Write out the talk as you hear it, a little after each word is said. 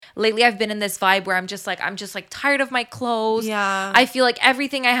lately I've been in this vibe where I'm just like tired of my clothes. Yeah. I feel like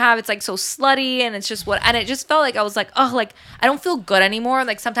everything I have, it's like so slutty, and it's just and it just felt like I was like, oh, like I don't feel good anymore.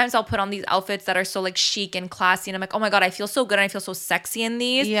 Like sometimes I'll put on these outfits that are so like chic and classy, and I'm like, oh my God, I feel so good and I feel so sexy in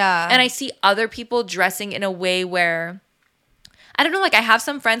these. Yeah. And I see other people dressing in a way where, I don't know, like I have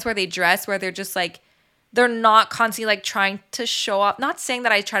some friends where they dress where they're just like, they're not constantly like trying to show off. Not saying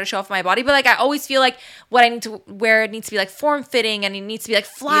that I try to show off my body, but like I always feel like what I need to wear, it needs to be like form fitting and it needs to be like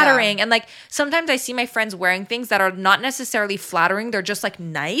flattering. Yeah. And like sometimes I see my friends wearing things that are not necessarily flattering. They're just like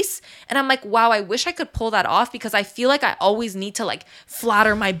nice. And I'm like, wow, I wish I could pull that off because I feel like I always need to like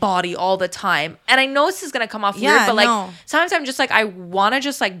flatter my body all the time. And I know this is going to come off weird, but like sometimes I'm just like, I want to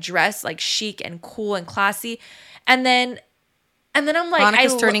just like dress like chic and cool and classy. And then I'm like,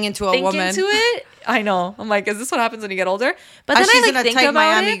 Veronica's turning into a woman. Into it. I know. I'm like, is this what happens when you get older? But then she's I in like a think tight about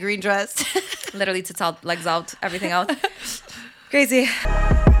Miami it. green dress. Literally tits out, legs out, everything out. Crazy.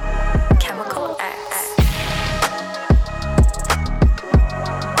 Chemical X.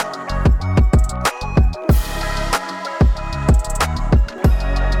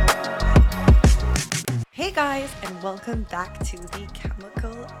 Hey guys, and welcome back to the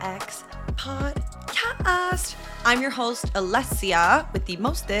Chemical X podcast. I'm your host, Alessia, with the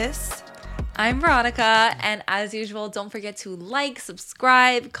mostest. I'm Veronica, and as usual, don't forget to like,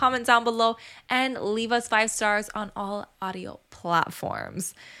 subscribe, comment down below, and leave us 5 stars on all audio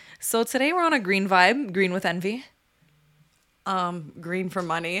platforms. So today we're on a green vibe, green with envy. Green for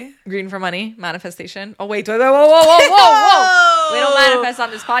money. Green for money, manifestation. Oh, wait, whoa. We don't manifest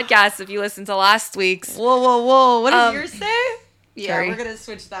on this podcast if you listen to last week's. Whoa. What did yours say? Yeah, sorry. we're going to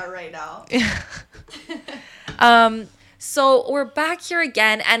switch that right now. So we're back here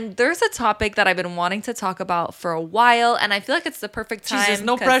again, and there's a topic that I've been wanting to talk about for a while, and I feel like it's the perfect time. Jesus,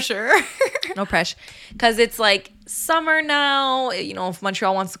 no pressure. No pressure. Because it's like summer now, you know, if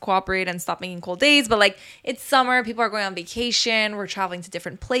Montreal wants to cooperate and stop making cold days, but like it's summer, people are going on vacation, we're traveling to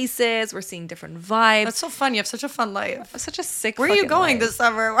different places, we're seeing different vibes. That's so fun. You have such a fun life. Such a sick Where are you going this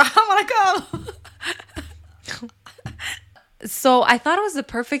summer? I want to go. So I thought it was the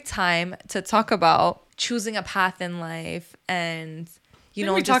perfect time to talk about choosing a path in life, and you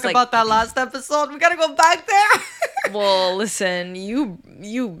know, we just talked like, about that last episode. We gotta go back there. Well, listen,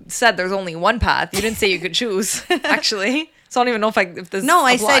 you said there's only one path. You didn't say you could choose, actually. So I don't even know if this. No,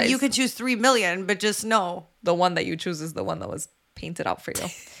 I applies. said you could choose 3 million, but just no. The one that you choose is the one that was painted out for you.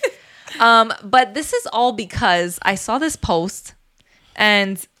 But this is all because I saw this post,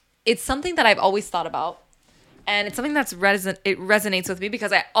 and it's something that I've always thought about. And it's something that's it resonates with me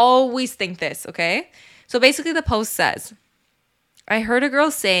because I always think this, okay? So basically the post says, I heard a girl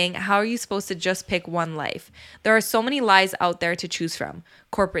saying, how are you supposed to just pick one life? There are so many lies out there to choose from.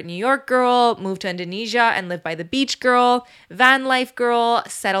 Corporate New York girl, move to Indonesia and live by the beach girl, van life girl,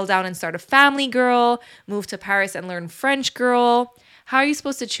 settle down and start a family girl, move to Paris and learn French girl. How are you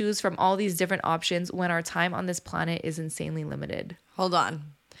supposed to choose from all these different options when our time on this planet is insanely limited? Hold on.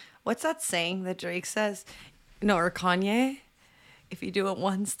 What's that saying that Drake says? No, or Kanye? If you do it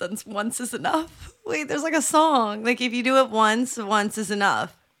once, then once is enough. Wait, there's like a song. Like if you do it once is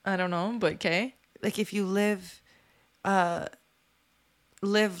enough. I don't know, but okay. Like if you live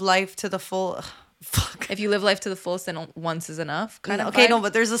life to the full. Fuck. If you live life to the fullest, then once is enough. Kind of. Okay, vibe. no,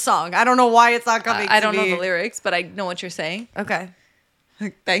 but there's a song. I don't know why it's not coming. I don't to me. know the lyrics, but I know what you're saying. Okay.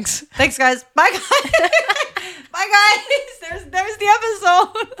 Thanks. Thanks, guys. Bye, guys. Bye, guys. There's the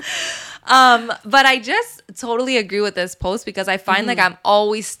episode. But I just totally agree with this post because I find like I'm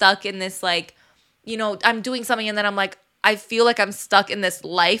always stuck in this, like, you know, I'm doing something and then I'm like, I feel like I'm stuck in this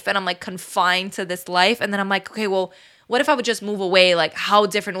life and I'm like confined to this life. And then I'm like, okay, well, what if I would just move away? Like, how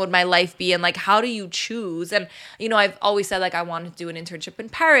different would my life be? And like, how do you choose? And, you know, I've always said like I wanted to do an internship in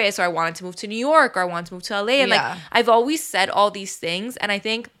Paris, or I wanted to move to New York, or I wanted to move to LA. And like, I've always said all these things. And I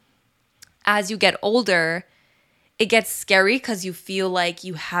think as you get older, it gets scary because you feel like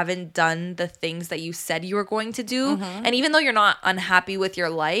you haven't done the things that you said you were going to do. And even though you're not unhappy with your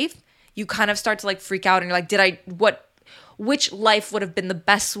life, you kind of start to like freak out and you're like, which life would have been the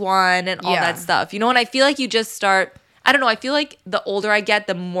best one and all that stuff, you know? And I feel like you just start, I don't know, I feel like the older I get,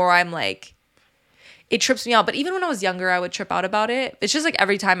 the more I'm like, it trips me out. But even when I was younger, I would trip out about it. It's just like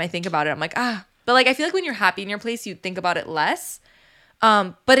every time I think about it, I'm like, but like, I feel like when you're happy in your place, you think about it less.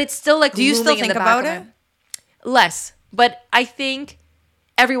 But it's still like, do you still think about it? Less. But I think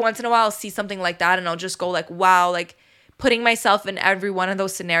every once in a while I'll see something like that and I'll just go like, wow, like putting myself in every one of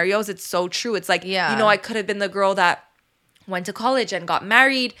those scenarios, it's so true. It's like, you know, I could have been the girl that went to college and got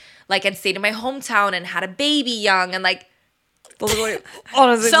married, like, and stayed in my hometown and had a baby young, and like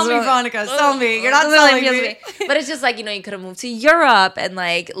Honestly, Sell me, Veronica. Sell me. You're not selling me. But it's just like, you know, you could have moved to Europe and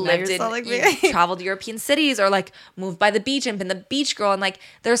like lived you're in, selling you me. traveled to European cities, or like moved by the beach and been the beach girl. And like,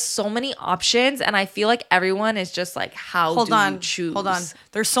 there's so many options. And I feel like everyone is just like, how do you choose? Hold on.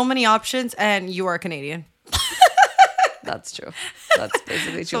 There's so many options, and you are Canadian. That's true. That's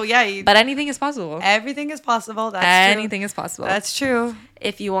basically true. So yeah, but anything is possible. everything is possible. That's Anything is possible. true. That's true.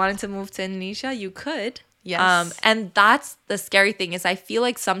 If you wanted to move to Indonesia, you could. Yes. And that's the scary thing is I feel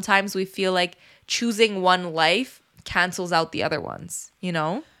like sometimes we feel like choosing one life cancels out the other ones, you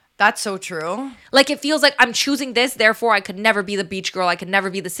know? That's so true. Like it feels like I'm choosing this, therefore I could never be the beach girl, I could never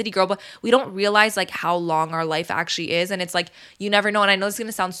be the city girl, but we don't realize like how long our life actually is. And it's like you never know. And I know it's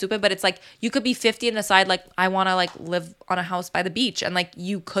gonna sound stupid, but it's like you could be 50 and decide like I wanna like live on a house by the beach, and like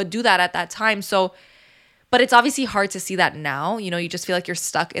you could do that at that time. So but it's obviously hard to see that now. You know, you just feel like you're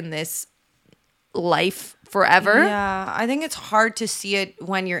stuck in this life forever. Yeah, I think it's hard to see it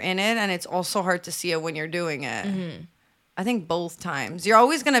when you're in it, and it's also hard to see it when you're doing it. I think both times. You're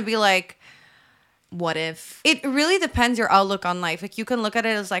always going to be like, What if? it really depends your outlook on life. Like you can look at it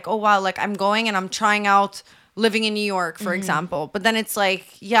as like, oh wow, like I'm going and I'm trying out living in New York, for example. But then it's like,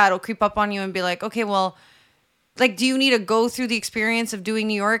 yeah, it'll creep up on you and be like, okay, well, like, do you need to go through the experience of doing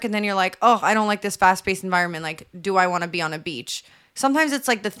New York? And then you're like, oh, I don't like this fast-paced environment. Like, do I want to be on a beach? Sometimes it's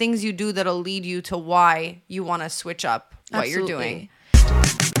like the things you do that'll lead you to why you want to switch up what you're doing.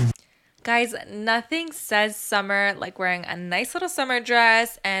 Guys, nothing says summer like wearing a nice little summer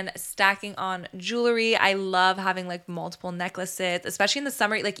dress and stacking on jewelry. I love having like multiple necklaces, especially in the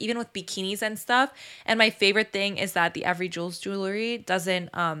summer, like even with bikinis and stuff. And my favorite thing is that the Every Jewels jewelry doesn't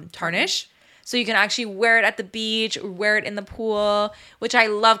tarnish. So you can actually wear it at the beach, wear it in the pool, which I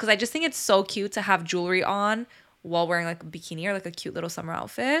love because I just think it's so cute to have jewelry on while wearing like a bikini or like a cute little summer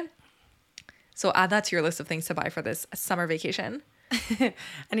outfit. So add that to your list of things to buy for this summer vacation.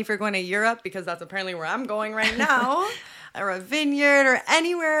 And if you're going to Europe, because that's apparently where I'm going right now, or a vineyard or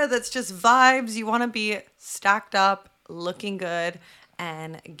anywhere that's just vibes, you want to be stacked up, looking good,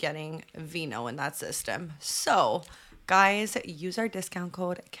 and getting vino in that system. So, guys, use our discount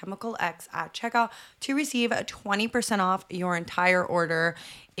code ChemicalX at checkout to receive 20% off your entire order.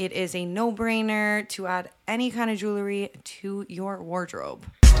 It is a no-brainer to add any kind of jewelry to your wardrobe.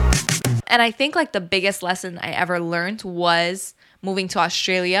 And I think like the biggest lesson I ever learned was moving to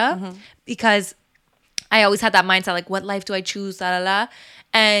Australia, because I always had that mindset, like, what life do I choose, la la la.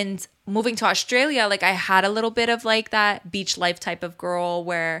 And moving to Australia, like I had a little bit of like that beach life type of girl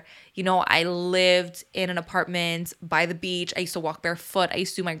where, you know, I lived in an apartment by the beach. I used to walk barefoot. I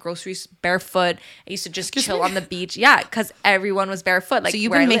used to do my groceries barefoot. I used to just chill on the beach. Yeah, because everyone was barefoot. Like, so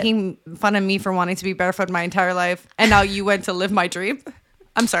you've been making fun of me for wanting to be barefoot my entire life, and now you went to live my dream?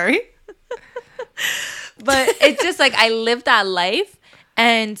 I'm sorry. But it's just like I lived that life,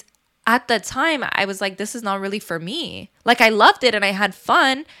 and at the time I was like, this is not really for me. Like I loved it and I had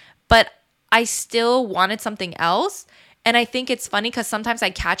fun, but I still wanted something else. And I think it's funny because sometimes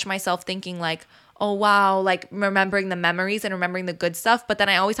I catch myself thinking like, oh wow, like remembering the memories and remembering the good stuff. But then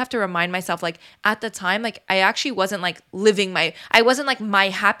I always have to remind myself, like at the time, like I actually wasn't like I wasn't like my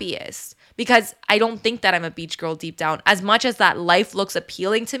happiest, because I don't think that I'm a beach girl deep down. As much as that life looks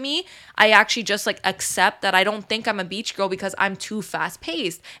appealing to me, I actually just like accept that I don't think I'm a beach girl because I'm too fast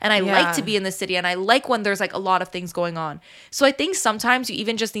paced, and I like to be in the city, and I like when there's like a lot of things going on. So I think sometimes you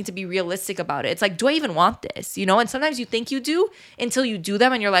even just need to be realistic about it. It's like, do I even want this? You know, and sometimes you think you do until you do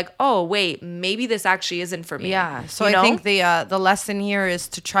them and you're like, oh wait, maybe this actually isn't for me. Yeah. So I think the lesson here is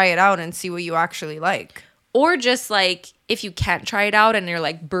to try it out and see what you actually like. Or just like, if you can't try it out and you're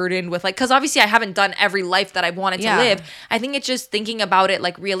like burdened with like, because obviously I haven't done every life that I wanted to live. I think it's just thinking about it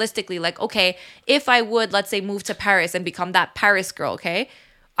like realistically, like, okay, if I would, let's say, move to Paris and become that Paris girl, okay,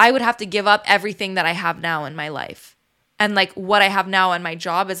 I would have to give up everything that I have now in my life. And like what I have now in my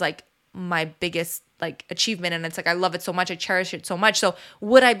job is like my biggest like achievement. And it's like, I love it so much. I cherish it so much. So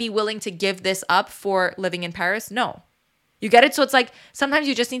would I be willing to give this up for living in Paris? No. You get it? So it's like sometimes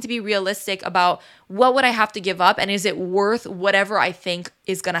you just need to be realistic about what would I have to give up, and is it worth whatever I think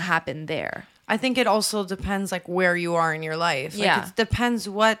is going to happen there? I think it also depends like where you are in your life. Like, Yeah. it depends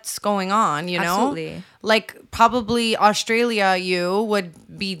what's going on, you know? Absolutely. Like probably Australia, you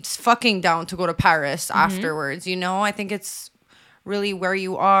would be fucking down to go to Paris afterwards, you know? I think it's really where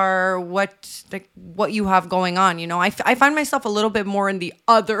you are, what you have going on, you know? I find myself a little bit more in the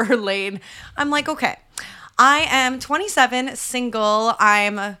other lane. I'm like, okay, I am 27, single.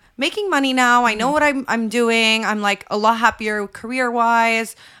 I'm making money now. I know what I'm doing. I'm like a lot happier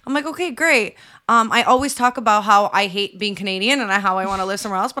career-wise. I'm like, okay, great. I always talk about how I hate being Canadian and how I want to live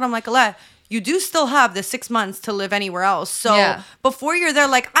somewhere else. But I'm like, Alette, you do still have the 6 months to live anywhere else. So Yeah. before you're there,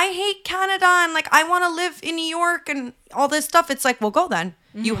 like, I hate Canada and like, I want to live in New York and all this stuff. It's like, well, go then.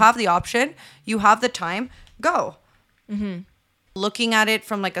 You have the option. You have the time. Go. Looking at it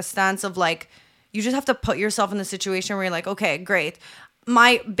from like a stance of like, you just have to put yourself in the situation where you're like, okay, great.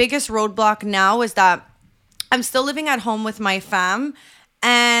 My biggest roadblock now is that I'm still living at home with my fam,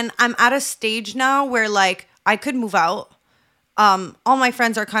 and I'm at a stage now where like I could move out. All my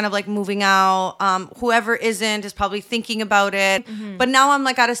friends are kind of like moving out. Whoever isn't is probably thinking about it. But now I'm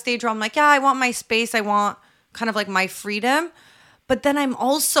like at a stage where I'm like, yeah, I want my space. I want kind of like my freedom. But then I'm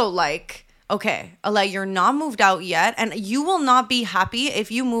also like, okay, Ale, you're not moved out yet, and you will not be happy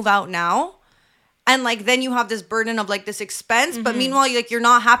if you move out now. And like then you have this burden of like this expense, but meanwhile you're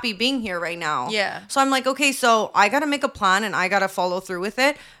not happy being here right now. Yeah. So I'm like, okay, so I gotta make a plan and I gotta follow through with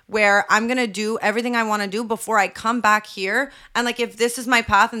it, where I'm gonna do everything I want to do before I come back here. And like if this is my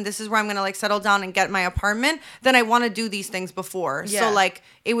path and this is where I'm gonna like settle down and get my apartment, then I want to do these things before. Yeah. So like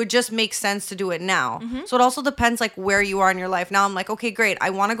it would just make sense to do it now. So it also depends like where you are in your life. Now I'm like, okay, great. I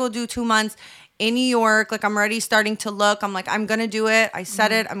want to go do 2 months in New York. Like I'm already starting to look. I'm like, I'm gonna do it. I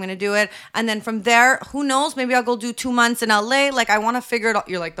said it. I'm gonna do it. And then from there, who knows? Maybe I'll go do 2 months in LA. Like I want to figure it out.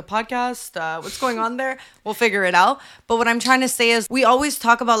 You're like, the podcast, what's going on there? We'll figure it out. But what I'm trying to say is we always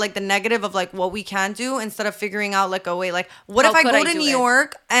talk about like the negative of like what we can do instead of figuring out like, oh wait, like what How if I could go I to do New it?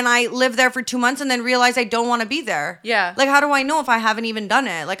 York and I live there for 2 months and then realize I don't want to be there? Yeah. Like how do I know if I haven't even done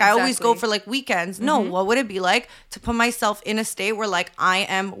it? Like I always go Exactly. for like weekends. No, what would it be like to put myself in a state where like I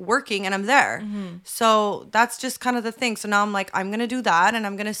am working and I'm there? So that's just kind of the thing. So now I'm like, I'm gonna do that and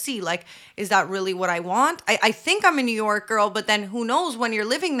I'm gonna see like, is that really what I want? I think I'm a New York girl, but then who knows when you're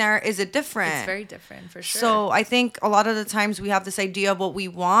living there, is it different? It's very different for sure. So I think a lot of the times we have this idea of what we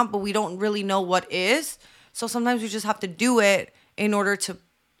want, but we don't really know what is. So sometimes we just have to do it in order to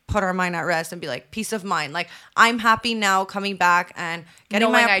put our mind at rest and be like, peace of mind. Like I'm happy now coming back and getting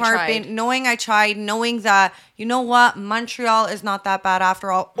Knowing my I apartment, tried. knowing I tried, knowing that, you know what, Montreal is not that bad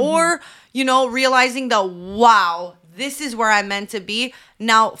after all. Or, you know, realizing that, wow, this is where I'm meant to be.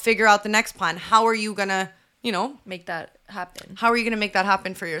 Now figure out the next plan. How are you gonna, you know, make that happen. how are you going to make that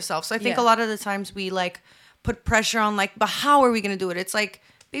happen for yourself? So I think Yeah. a lot of the times we like put pressure on like, but how are we going to do it? It's like,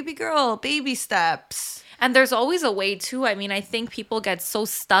 baby girl, baby steps. And there's always a way too. I mean, I think people get so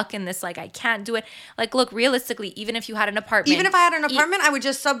stuck in this, like, I can't do it. Like, look, realistically, even if you had an apartment. Even if I had an apartment, I would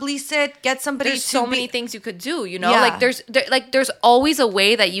just sublease it, get somebody there's to so be- many things you could do, you know? Yeah. Like, there's always a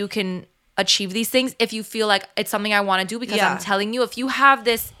way that you can achieve these things if you feel like it's something I want to do. Because Yeah. I'm telling you, if you have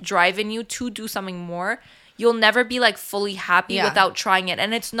this drive in you to do something more, you'll never be like fully happy Yeah. without trying it.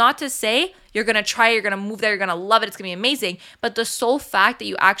 And it's not to say you're going to try it, you're going to move there, you're going to love it, it's going to be amazing. But the sole fact that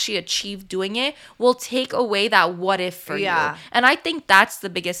you actually achieve doing it will take away that what if for Yeah. you. And I think that's the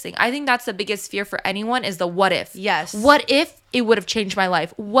biggest thing. I think that's the biggest fear for anyone is the what if. Yes. What if it would have changed my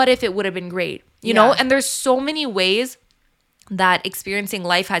life? What if it would have been great? You know? Yeah. And there's so many ways that experiencing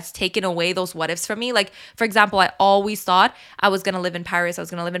life has taken away those what ifs from me. Like, for example, I always thought I was going to live in Paris. I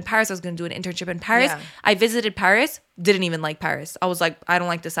was going to live in Paris. I was going to do an internship in Paris. Yeah. I visited Paris, didn't even like Paris. I was like, I don't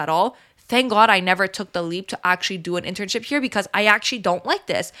like this at all. Thank God I never took the leap to actually do an internship here because I actually don't like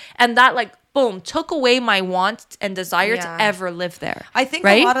this. And that, like, boom, took away my want and desire Yeah. to ever live there. I think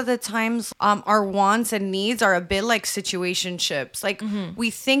right? a lot of the times our wants and needs are a bit like situationships. Like we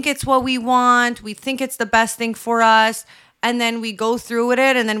think it's what we want. We think it's the best thing for us. And then we go through with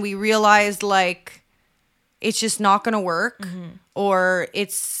it and then we realize like it's just not going to work or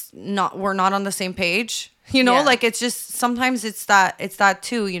we're not on the same page. You know, Yeah. like it's just sometimes it's that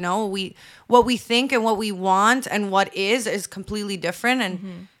too, you know, what we think and what we want and what is completely different.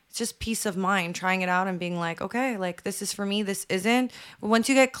 And it's just peace of mind trying it out and being like, okay, like this is for me, this isn't. But once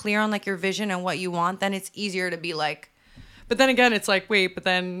you get clear on like your vision and what you want, then it's easier to be like, but then again, it's like, wait, but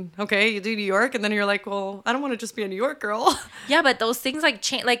then, okay, you do New York. And then you're like, well, I don't want to just be a New York girl. Yeah, but those things like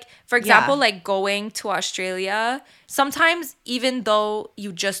change. Like, for example, Yeah. like going to Australia, sometimes even though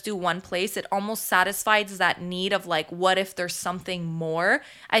you just do one place, it almost satisfies that need of like, what if there's something more?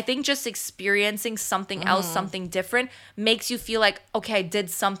 I think just experiencing something else, something different makes you feel like, okay, I did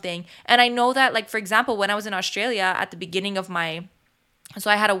something. And I know that, like, for example, when I was in Australia at the beginning of so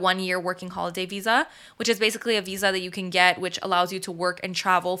I had a 1-year working holiday visa, which is basically a visa that you can get, which allows you to work and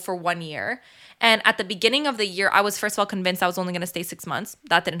travel for 1 year. And at the beginning of the year, I was first of all convinced I was only going to stay 6 months.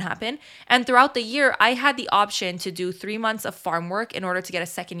 That didn't happen. And throughout the year, I had the option to do 3 months of farm work in order to get a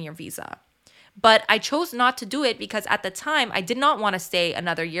 2nd-year visa. But I chose not to do it because at the time, I did not want to stay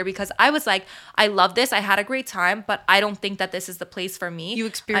another year because I was like, I love this. I had a great time, but I don't think that this is the place for me. You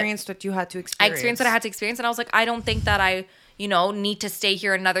experienced what you had to I experience. experienced what I had to experience. And I was like, I don't think that I need to stay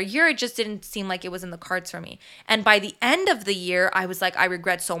here another year. It just didn't seem like it was in the cards for me. And by the end of the year, I was like, I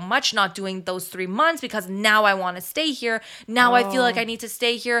regret so much not doing those 3 months because now I want to stay here. Now I feel like I need to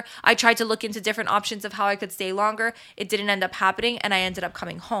stay here. I tried to look into different options of how I could stay longer. It didn't end up happening, and I ended up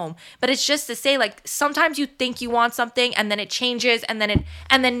coming home. But it's just to say, like, sometimes you think you want something and then it changes, and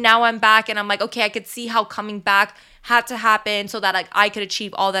then now I'm back and I'm like, okay, I could see how coming back had to happen so that like I could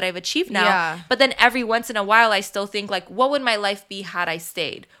achieve all that I've achieved now. Yeah. But then every once in a while I still think like, what would my life be had I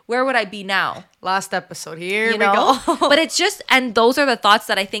stayed? Where would I be now? Last episode, here You we know? go. But it's just, and those are the thoughts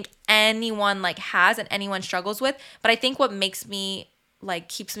that I think anyone like has and anyone struggles with. But I think what makes me like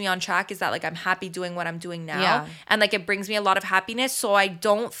keeps me on track is that like I'm happy doing what I'm doing now. Yeah. And like it brings me a lot of happiness. So I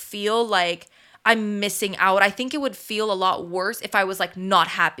don't feel like I'm missing out. I think it would feel a lot worse if I was like not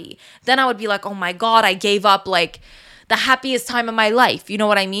happy. Then I would be like, oh my God, I gave up like the happiest time of my life. You know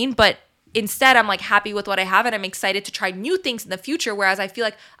what I mean? But instead, I'm like happy with what I have and I'm excited to try new things in the future. Whereas I feel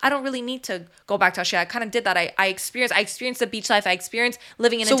like I don't really need to go back to Australia. I kind of did that. I experienced the beach life. I experienced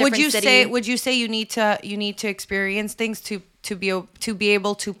living in a different city. Would you say you need to experience things to be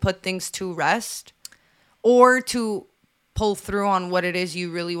able to put things to rest, or to pull through on what it is you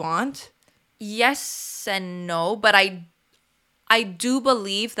really want? Yes and no, but I do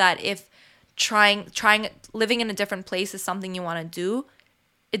believe that if trying living in a different place is something you want to do,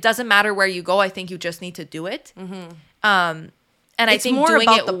 it doesn't matter where you go. I think you just need to do it. And I It's think more doing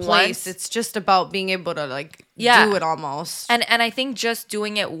about it the place. once, It's just about being able to like Yeah. do it almost. and I think just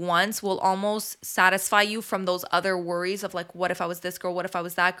doing it once will almost satisfy you from those other worries of like, what if I was this girl? What if I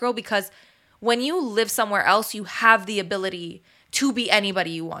was that girl? Because when you live somewhere else, you have the ability to be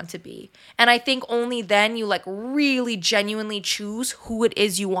anybody you want to be. And I think only then you like really genuinely choose who it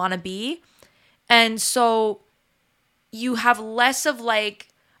is you want to be. And so you have less of like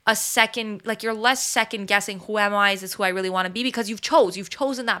a second, like you're less second guessing, who am I? Is this who I really want to be? Because you've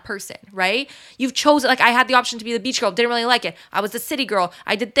chosen that person, right? You've chosen, like I had the option to be the beach girl, didn't really like it. I was the city girl.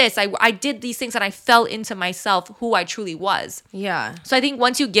 I did this. I did these things and I fell into myself, who I truly was. Yeah. So I think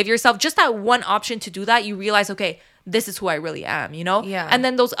once you give yourself just that one option to do that, you realize, okay, this is who I really am, you know? Yeah. And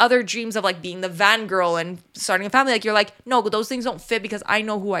then those other dreams of like being the van girl and starting a family, like you're like, no, those things don't fit because I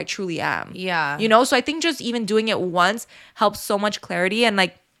know who I truly am. Yeah. You know? So I think just even doing it once helps so much clarity. And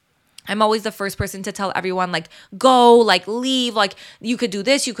like, I'm always the first person to tell everyone, like, go, like, leave, like, you could do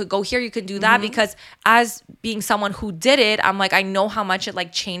this, you could go here, you could do that. Because as being someone who did it, I'm like, I know how much it,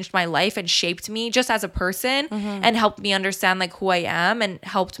 like, changed my life and shaped me just as a person and helped me understand, like, who I am and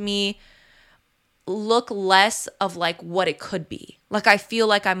helped me look less of, like, what it could be. Like, I feel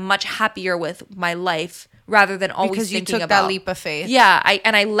like I'm much happier with my life rather than always Because you thinking took about that leap of faith. Yeah,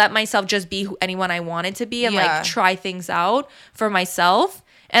 I let myself just be anyone I wanted to be and, Yeah. like, try things out for myself.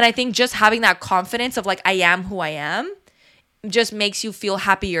 And I think just having that confidence of like, I am who I am, just makes you feel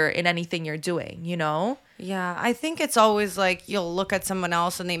happier in anything you're doing, you know? Yeah, I think it's always like you'll look at someone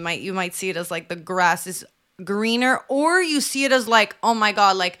else and you might see it as like the grass is greener, or you see it as like, oh my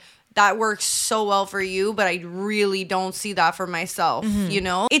God, like that works so well for you, but I really don't see that for myself, you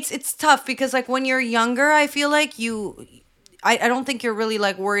know? It's tough because like when you're younger, I feel like I don't think you're really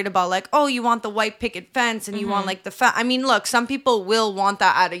like worried about like, oh, you want the white picket fence and you want like the I mean, look, some people will want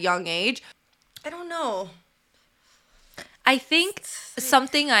that at a young age. I don't know. I think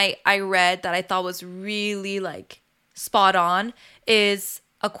something I read that I thought was really like spot on is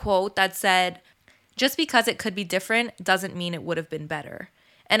a quote that said, just because it could be different doesn't mean it would have been better.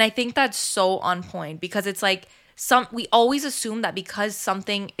 And I think that's so on point because it's like, we always assume that because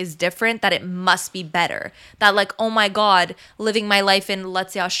something is different that it must be better. That like, oh my God, living my life in,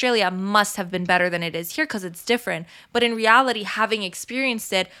 let's say, Australia must have been better than it is here because it's different. But in reality, having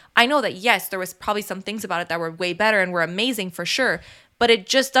experienced it, I know that yes, there was probably some things about it that were way better and were amazing for sure. But it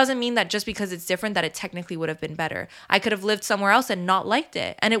just doesn't mean that just because it's different that it technically would have been better. I could have lived somewhere else and not liked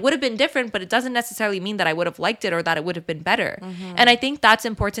it. And it would have been different, but it doesn't necessarily mean that I would have liked it or that it would have been better. And I think that's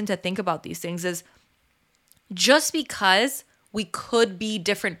important to think about these things is, just because we could be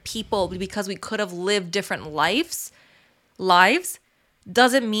different people, because we could have lived different lives,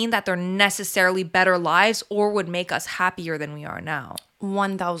 doesn't mean that they're necessarily better lives or would make us happier than we are now.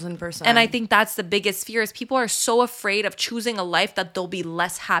 1000%. And I think that's the biggest fear is people are so afraid of choosing a life that they'll be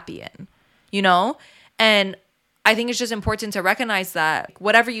less happy in, you know? And I think it's just important to recognize that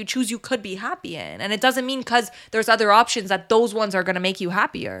whatever you choose, you could be happy in. And it doesn't mean because there's other options that those ones are going to make you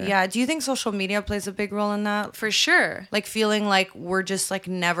happier. Yeah. Do you think social media plays a big role in that? For sure. Like feeling like we're just like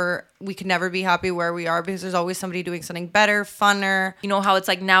never we can never be happy where we are because there's always somebody doing something better, funner. You know how it's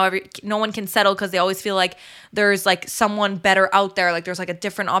like now no one can settle because they always feel like there's like someone better out there. Like there's like a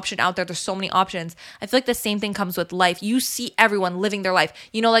different option out there. There's so many options. I feel like the same thing comes with life. You see everyone living their life.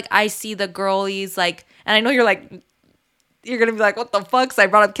 You know, like I see the girlies like, and I know you're gonna be like, what the fuck? So I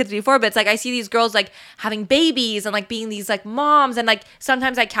brought up kids before, but it's like I see these girls like having babies and like being these like moms, and like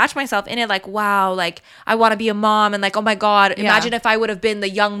sometimes I catch myself in it like, wow, like I want to be a mom, and like, oh my god, imagine if I would have been the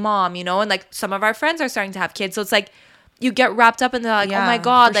young mom, you know? And like some of our friends are starting to have kids, so it's like you get wrapped up in the like, oh my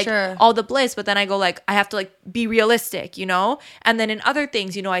god, like all the bliss, but then I go like, I have to like be realistic, you know? And then in other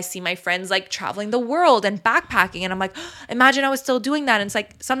things, you know, I see my friends like traveling the world and backpacking, and I'm like, imagine I was still doing that. And it's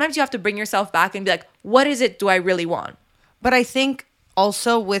like sometimes you have to bring yourself back and be like, what is it do I really want? But I think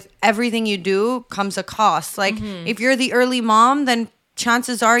also with everything you do comes a cost. Like if you're the early mom, then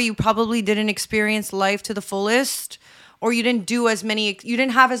chances are you probably didn't experience life to the fullest, or you didn't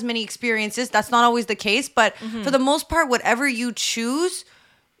have as many experiences. That's not always the case. But for the most part, whatever you choose,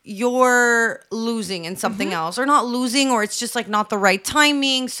 you're losing in something else, or not losing, or it's just like not the right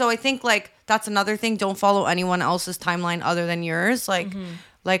timing. So I think like that's another thing. Don't follow anyone else's timeline other than yours.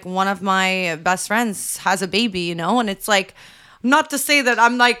 Like one of my best friends has a baby, you know, and it's like, not to say that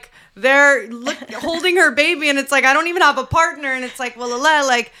I'm like there holding her baby and it's like, I don't even have a partner. And it's like, well,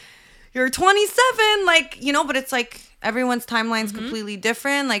 like you're 27, like, you know, but it's like everyone's timeline's completely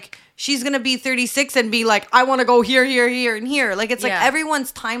different. Like she's going to be 36 and be like, I want to go here, here, here, and here. Like, it's like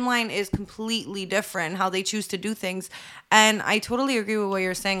everyone's timeline is completely different, how they choose to do things. And I totally agree with what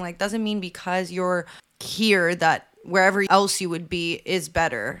you're saying. Like, doesn't mean because you're here that wherever else you would be is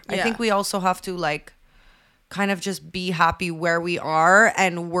better. I think we also have to like kind of just be happy where we are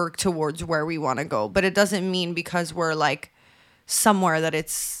and work towards where we want to go. But it doesn't mean because we're like somewhere that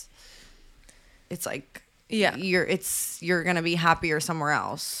it's like you're gonna be happier somewhere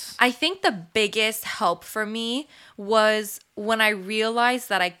else. I think the biggest help for me was when I realized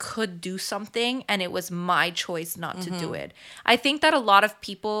that I could do something and it was my choice not to do it. I think that a lot of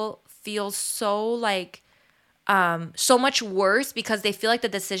people feel so like so much worse because they feel like the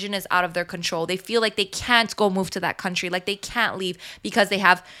decision is out of their control. They feel like they can't go move to that country. Like they can't leave because they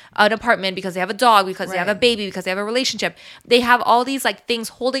have an apartment, because they have a dog, because they have a baby, because they have a relationship. They have all these like things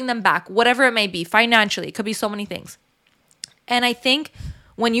holding them back, whatever it may be, financially. It could be so many things. And I think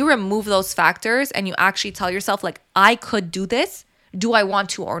when you remove those factors and you actually tell yourself like, I could do this, do I want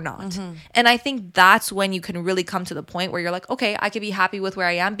to or not? And I think that's when you can really come to the point where you're like, okay, I could be happy with where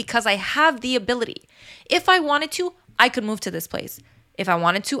I am because I have the ability. If I wanted to, I could move to this place. If I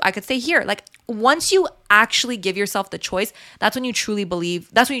wanted to, I could stay here. Like once you actually give yourself the choice, that's when you truly believe,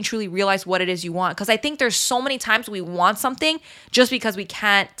 that's when you truly realize what it is you want. Because I think there's so many times we want something just because we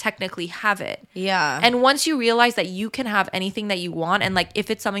can't technically have it. Yeah. And once you realize that you can have anything that you want, and like if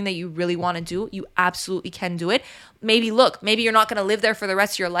it's something that you really want to do, you absolutely can do it. Maybe you're not going to live there for the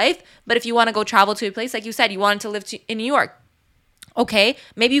rest of your life, but if you want to go travel to a place, like you said, you wanted to live in New York. Okay,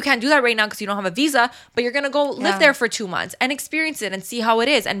 maybe you can't do that right now because you don't have a visa, but you're going to go live there for 2 months and experience it and see how it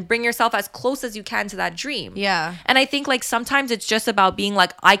is and bring yourself as close as you can to that dream. Yeah. And I think like sometimes it's just about being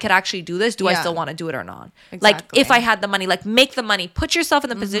like, I could actually do this. Do I still want to do it or not? Exactly. Like if I had the money, like make the money, put yourself in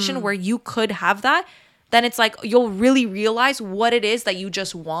the position where you could have that, then it's like you'll really realize what it is that you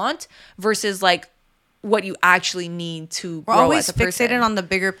just want versus like what you actually need to grow. We're always as a person. fixated on the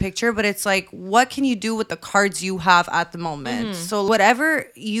bigger picture, but it's like, what can you do with the cards you have at the moment? So whatever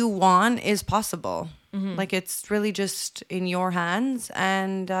you want is possible. Like it's really just in your hands.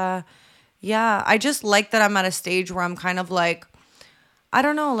 And I just like that I'm at a stage where I'm kind of like, I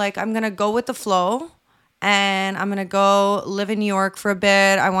don't know, like I'm gonna go with the flow and I'm gonna go live in New York for a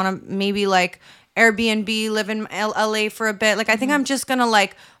bit. I want to maybe like Airbnb, live in LA for a bit. Like I think I'm just gonna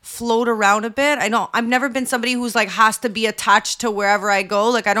like float around a bit. I know I've never been somebody who's like has to be attached to wherever I go.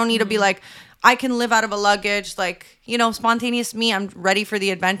 Like I don't need to be like, I can live out of a luggage, like, you know, spontaneous me. I'm ready for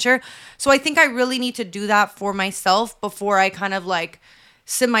the adventure. So I think I really need to do that for myself before I kind of like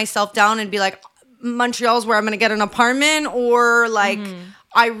sit myself down and be like, Montreal's where I'm gonna get an apartment, or like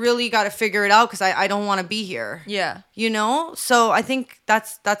I really got to figure it out because I don't want to be here. Yeah. You know? So I think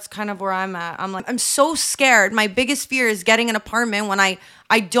that's kind of where I'm at. I'm like, I'm so scared. My biggest fear is getting an apartment when I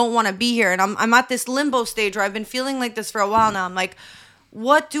don't want to be here. And I'm at this limbo stage where I've been feeling like this for a while now. I'm like,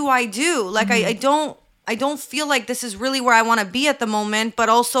 what do I do? Like, I don't feel like this is really where I want to be at the moment. But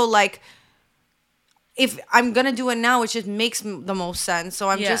also like, if I'm going to do it now, it just makes the most sense. So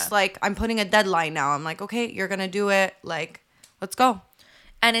I'm just like, I'm putting a deadline now. I'm like, okay, you're going to do it. Like, let's go.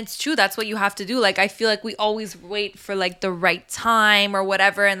 And it's true. That's what you have to do. Like, I feel like we always wait for like the right time or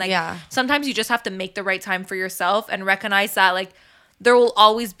whatever. And like, sometimes you just have to make the right time for yourself and recognize that like there will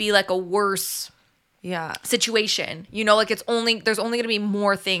always be like a worse Yeah. situation, you know, like there's only going to be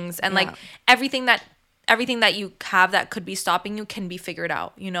more things, and like Yeah. everything that you have that could be stopping you can be figured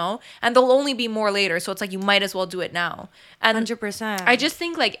out, you know, and there'll only be more later, so it's like you might as well do it now. And 100%. I just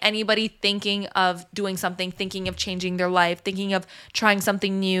think like anybody thinking of doing something, thinking of changing their life, thinking of trying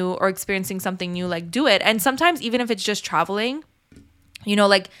something new or experiencing something new, like do it. And sometimes even if it's just traveling, you know,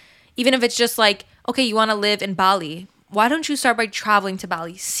 like even if it's just like, okay, you want to live in Bali, why don't you start by traveling to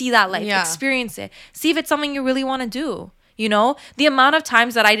Bali? See that life, Yeah. experience it. See if it's something you really want to do. You know, the amount of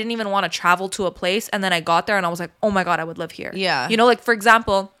times that I didn't even want to travel to a place and then I got there and I was like, oh my God, I would live here. Yeah. You know, like for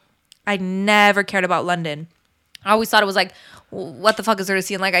example, I never cared about London. I always thought it was like, what the fuck is there to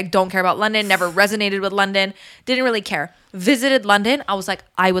see? And like, I don't care about London, never resonated with London, didn't really care. Visited London, I was like,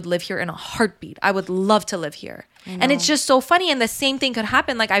 I would live here in a heartbeat. I would love to live here. And it's just so funny. And the same thing could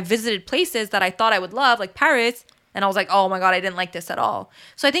happen. Like I visited places that I thought I would love, like Paris. And I was like, oh my God, I didn't like this at all.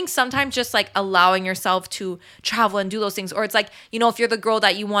 So I think sometimes just like allowing yourself to travel and do those things. Or it's like, you know, if you're the girl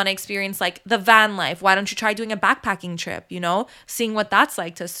that you want to experience like the van life, why don't you try doing a backpacking trip, you know, seeing what that's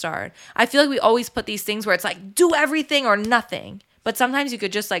like to start. I feel like we always put these things where it's like, do everything or nothing. But sometimes you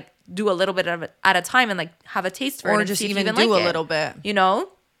could just like do a little bit of it at a time and like have a taste for it. Or and just see if you even like do a it, little bit. you know?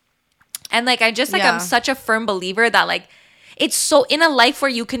 And like, I just like, Yeah. I'm such a firm believer that like, it's so in a life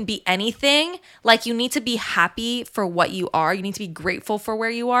where you can be anything, like you need to be happy for what you are. You need to be grateful for where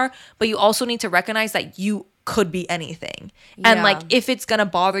you are, but you also need to recognize that you could be anything. And Yeah. like, if it's going to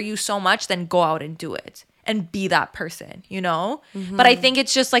bother you so much, then go out and do it and be that person, you know? But I think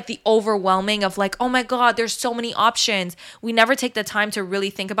it's just like the overwhelming of like, oh my God, there's so many options. We never take the time to really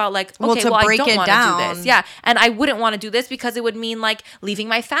think about like, Well, okay, to well, I break don't it want to do down. this. Yeah. And I wouldn't want to do this because it would mean like leaving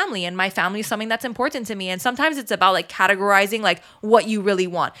my family, and my family is something that's important to me. And sometimes it's about like categorizing like what you really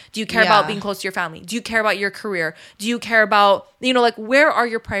want. Do you care about Yeah. being close to your family? Do you care about your career? Do you care about, you know, like where are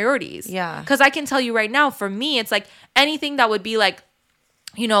your priorities? Yeah. Because I can tell you right now, for me, it's like anything that would be like,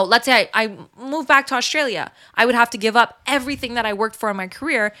 you know, let's say I move back to Australia, I would have to give up everything that I worked for in my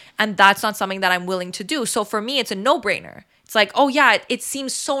career. And that's not something that I'm willing to do. So for me, it's a no-brainer. It's like, oh yeah, it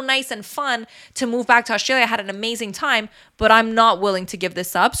seems so nice and fun to move back to Australia. I had an amazing time, but I'm not willing to give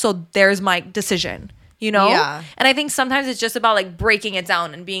this up. So there's my decision, you know? Yeah. And I think sometimes it's just about like breaking it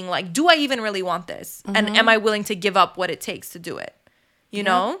down and being like, do I even really want this? And am I willing to give up what it takes to do it? You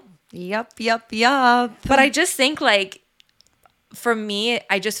know? Yup. But I just think like, for me,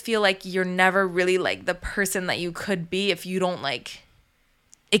 I just feel like you're never really like the person that you could be if you don't like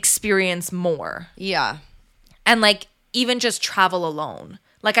experience more. Yeah. And like even just travel alone.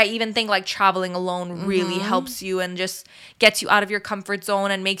 Like I even think like traveling alone really helps you and just gets you out of your comfort zone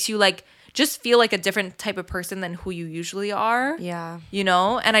and makes you like just feel like a different type of person than who you usually are. Yeah. You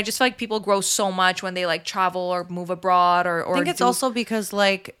know? And I just feel like people grow so much when they like travel or move abroad or I think it's also because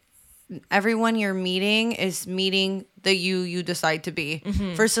like everyone you're meeting is meeting the you decide to be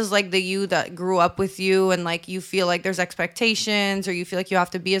versus like the you that grew up with you, and like you feel like there's expectations or you feel like you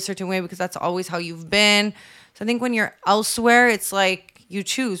have to be a certain way because that's always how you've been. So I think when you're elsewhere, it's like you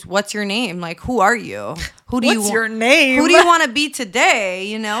choose what's your name, like who are you, who do What's you your name? who do you want to be today,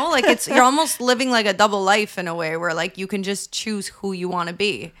 you know, like it's you're almost living like a double life in a way where like you can just choose who you want to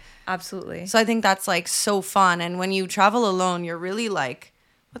be. Absolutely. So I think that's like so fun. And when you travel alone, you're really like,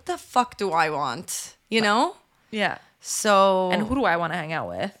 what the fuck do I want? You know? Yeah. So And who do I want to hang out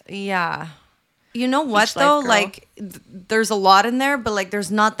with? yeah. You know what Beach life though? girl. Like there's a lot in there, but like there's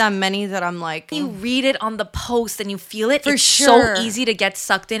not that many that I'm like You read it on the post and you feel it. For it's sure. so easy to get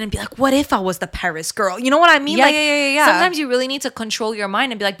sucked in and be like, what if I was the Paris girl? You know what I mean? Yeah, like, yeah. Sometimes you really need to control your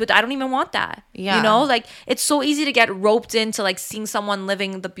mind and be like, but I don't even want that. Yeah. You know, like it's so easy to get roped into like seeing someone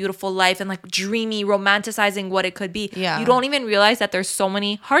living the beautiful life and like dreamy, romanticizing what it could be. Yeah. You don't even realize that there's so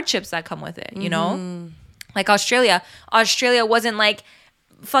many hardships that come with it, you know? Like Australia wasn't like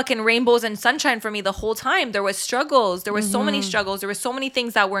fucking rainbows and sunshine for me the whole time. There was struggles. There was so many struggles. There were so many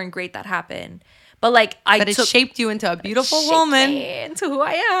things that weren't great that happened. But like but it shaped you into a beautiful shaped woman. me into who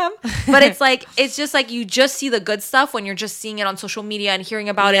I am. But it's like it's just like you just see the good stuff when you're just seeing it on social media and hearing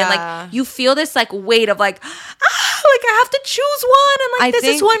about it. And Yeah. like you feel this like weight of like, like I have to choose one and like I this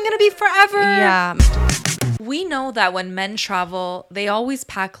is who think- I'm gonna be forever. Yeah. We know that when men travel, they always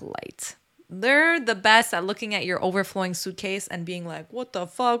pack light. They're the best at looking at your overflowing suitcase and being like, what the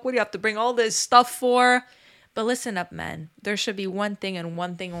fuck? What do you have to bring all this stuff for? But listen up, men. There should be one thing and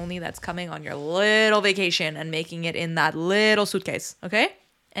one thing only that's coming on your little vacation and making it in that little suitcase, okay?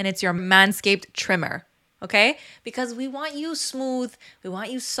 And it's your Manscaped trimmer, okay? Because we want you smooth, we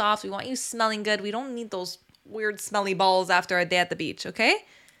want you soft, we want you smelling good. We don't need those weird smelly balls after a day at the beach, okay?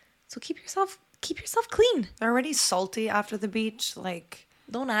 So keep yourself keep yourself clean. They're already salty after the beach. Like,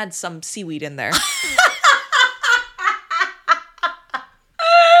 Don't add some seaweed in there.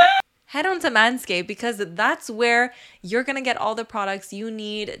 Head on to Manscaped because that's where you're going to get all the products you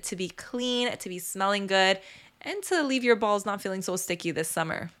need to be clean, to be smelling good, and to leave your balls not feeling so sticky this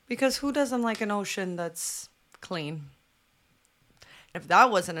summer. because who doesn't like an ocean that's clean? If that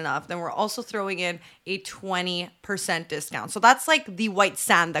wasn't enough, then we're also throwing in a 20% discount. So that's like the white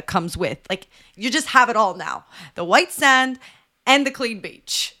sand that comes with. Like, you just have it all now. The white sand and the clean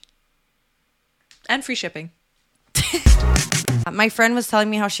beach. And free shipping. My friend was telling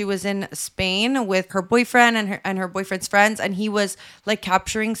me how she was in Spain with her boyfriend and her boyfriend's friends, and he was like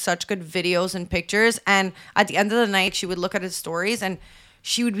capturing such good videos and pictures. And at the end of the night, she would look at his stories and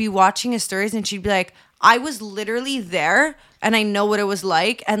she would be watching his stories and she'd be like, I was literally there and I know what it was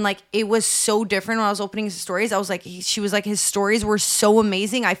like. And like, it was so different when I was opening his stories. I was like, she was like, his stories were so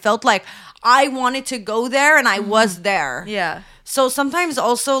amazing. I felt like I wanted to go there and I was there. Yeah. So sometimes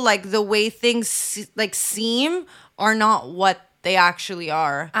also like the way things like seem are not what they actually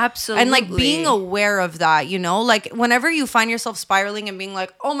are. Absolutely. And like being aware of that, you know, like whenever you find yourself spiraling and being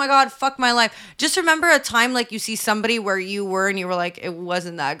like, oh my God, fuck my life. Just remember a time like you see somebody where you were and you were like, it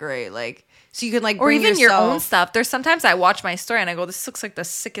wasn't that great. Like, so you can like, Or bring even your own yourself- stuff. There's sometimes I watch my story and I go, this looks like the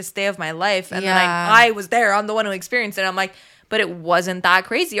sickest day of my life. And then Yeah. I was there. I'm the one who experienced it. I'm like, but it wasn't that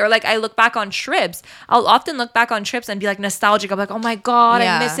crazy. Or like I look back on trips. I'll often look back on trips and be like nostalgic. I'm like, oh my God,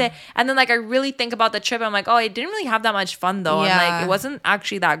 Yeah. I miss it. And then like I really think about the trip. I'm like, oh, I didn't really have that much fun though. And Yeah. like it wasn't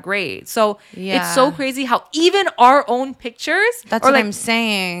actually that great. So Yeah. it's so crazy how even our own pictures. That's or what like, I'm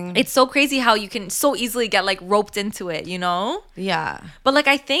saying. It's so crazy how you can so easily get like roped into it, you know? Yeah. But like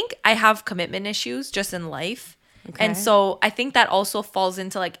I think I have commitment issues just in life. Okay. And so I think that also falls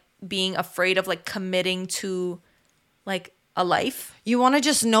into like being afraid of like committing to like a life. You want to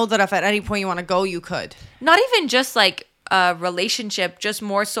just know that if at any point you want to go, you could. Not even just like a relationship, just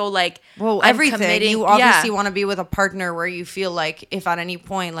more so like Well, I'm everything. committing- You obviously yeah. want to be with a partner where you feel like if at any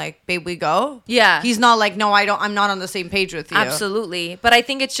point, like, babe, we go. Yeah. He's not like, no, I'm not on the same page with you. Absolutely. But I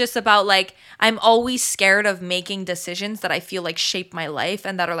think it's just about like I'm always scared of making decisions that I feel like shape my life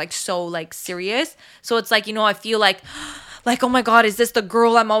and that are like so like serious. So it's like, you know, I feel like oh my God, is this the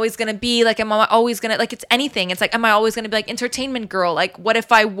girl I'm always gonna be? Like, am I always gonna like it's anything? It's like, am I always gonna be like entertainment girl? Like, what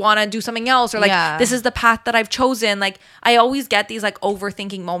if I wanna do something else? Or like Yeah. this is the path that I've chosen. Like I always get these like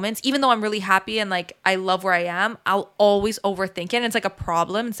overthinking moments, even though I'm really happy and like I love where I am, I'll always overthink it. And it's like a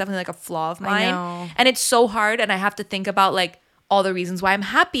problem. It's definitely like a flaw of mine. know. And it's so hard. And I have to think about like all the reasons why I'm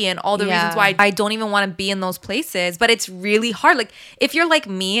happy and all the Yeah. reasons why I don't even want to be in those places. But it's really hard. Like if you're like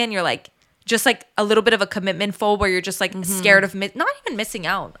me and you're like just like a little bit of a commitment phobe where you're just like scared of not even missing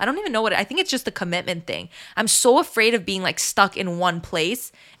out. I don't even know I think it's just the commitment thing. I'm so afraid of being like stuck in one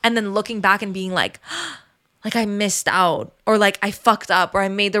place and then looking back and being like I missed out or like I fucked up or I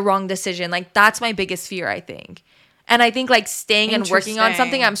made the wrong decision. Like that's my biggest fear, I think. And I think like staying and working on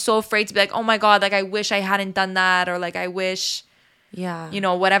something, Interesting. I'm so afraid to be like, oh my God, like I wish I hadn't done that or like I wish, Yeah. you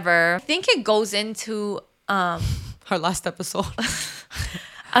know, whatever. I think it goes into Our last episode.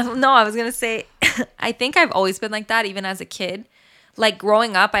 no, I was gonna say, I think I've always been like that, even as a kid. Like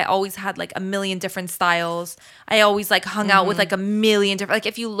growing up, I always had like a million different styles. I always like hung out with like a million different. Like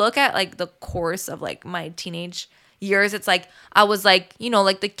if you look at like the course of like my teenage years, it's like I was like, you know,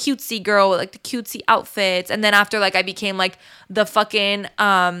 like the cutesy girl with like the cutesy outfits, and then after like I became like the fucking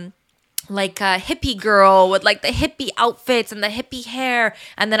like a hippie girl with like the hippie outfits and the hippie hair,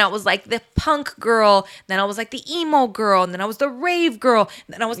 and then I was like the punk girl, then I was like the emo girl, and then I was the rave girl,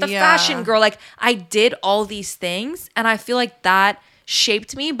 and then I was the Yeah. fashion girl. Like I did all these things and I feel like that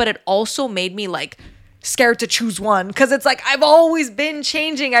shaped me, but it also made me like scared to choose one because it's like I've always been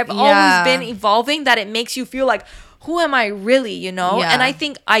changing, I've Yeah. always been evolving, that it makes you feel like who am I really, you know? Yeah. And I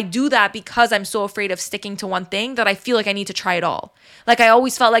think I do that because I'm so afraid of sticking to one thing that I feel like I need to try it all. Like I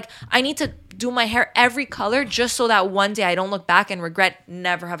always felt like I need to do my hair every color just so that one day I don't look back and regret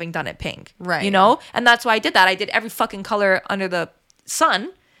never having done it pink. Right. You know? And that's why I did that. I did every fucking color under the sun,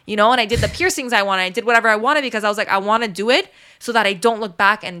 you know, and I did the piercings I wanted. I did whatever I wanted because I was like, I want to do it so that I don't look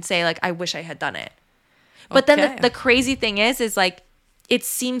back and say like, I wish I had done it. But then Okay. the crazy thing is like, it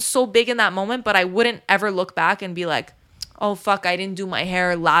seemed so big in that moment, but I wouldn't ever look back and be like, oh, fuck, I didn't do my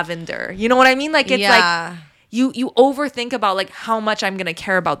hair lavender. You know what I mean? Like, it's Yeah. like you overthink about like how much I'm going to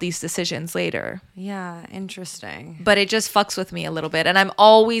care about these decisions later. Yeah. Interesting. But it just fucks with me a little bit. And I'm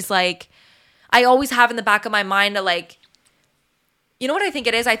always like, I always have in the back of my mind to like, you know what I think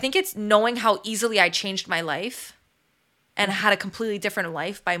it is? I think it's knowing how easily I changed my life and had a completely different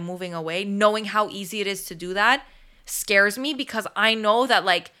life by moving away. Knowing how easy it is to do that scares me because I know that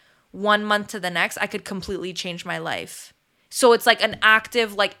like 1 month to the next, I could completely change my life. So it's like an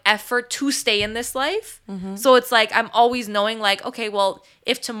active like effort to stay in this life. So it's like I'm always knowing like, okay, well,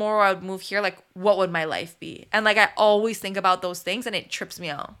 if tomorrow I would move here, like what would my life be? And like I always think about those things and it trips me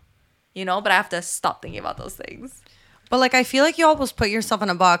out, you know, but I have to stop thinking about those things. But like I feel like you always put yourself in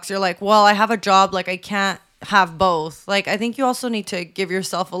a box. You're like, well, I have a job, like I can't have both. Like I think you also need to give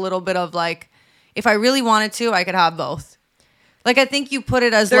yourself a little bit of like, if I really wanted to, I could have both. Like I think you put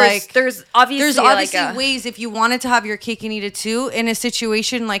it as there's obviously like ways if you wanted to have your cake and eat it too in a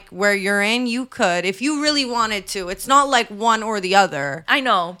situation like where you're in, you could if you really wanted to. It's not like one or the other. I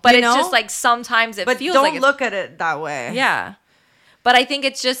know, but You it's know? just like sometimes it But feels don't like look at it that way. yeah. But I think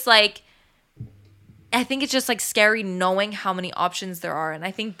it's just like scary knowing how many options there are. And I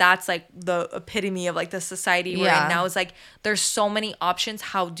think that's like the epitome of like the society we're in now is like there's so many options.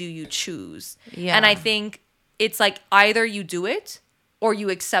 How do you choose? Yeah. And I think it's like either you do it or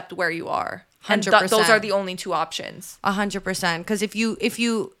you accept where you are. And 100%. those are the only two options. 100%. Because if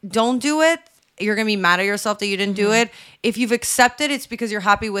you don't do it, you're gonna be mad at yourself that you didn't do it. If you've accepted, it's because you're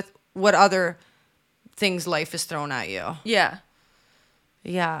happy with what other things life is thrown at you. Yeah.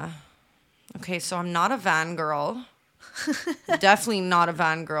 Yeah. Okay, so I'm not a van girl. Definitely not a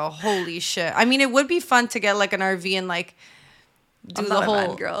van girl. Holy shit. I mean, it would be fun to get like an RV and like do I'm the not whole a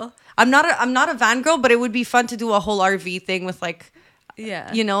van girl. I'm not a van girl, but it would be fun to do a whole RV thing with like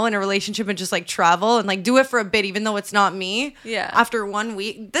Yeah. you know, in a relationship and just like travel and like do it for a bit, even though it's not me. Yeah. After 1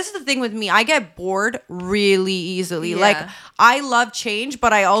 week. This is the thing with me. I get bored really easily. Yeah. Like I love change,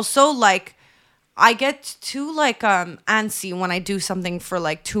 but I also like I get too like antsy when I do something for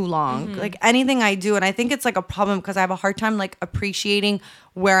like too long. Like anything I do, and I think it's like a problem because I have a hard time like appreciating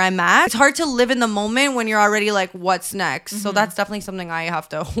where I'm at. It's hard to live in the moment when you're already like, what's next? So that's definitely something I have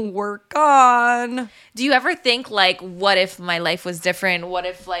to work on. Do you ever think like, what if my life was different? What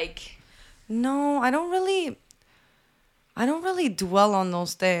if like... No, I don't really dwell on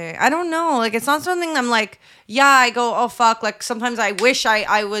those things. I don't know. Like, it's not something I'm like, yeah, I go, oh, fuck. Like, sometimes I wish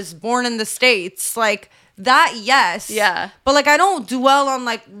I was born in the States. Like, that, yes. Yeah. But, like, I don't dwell on,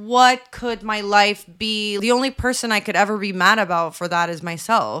 like, what could my life be? The only person I could ever be mad about for that is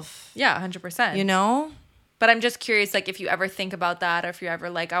myself. Yeah, 100%. You know? But I'm just curious, like, if you ever think about that or if you're ever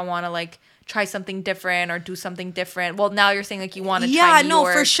like, I want to, like, try something different or do something different. Well, now you're saying, like, you want to try New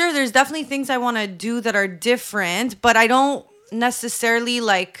York. For sure. There's definitely things I want to do that are different, but I don't necessarily,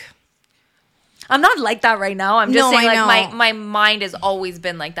 like... I'm not like that right now. I'm just saying, I like, know. my mind has always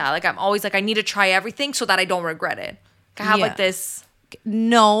been like that. Like, I'm always like, I need to try everything so that I don't regret it. Like, I have, like, this...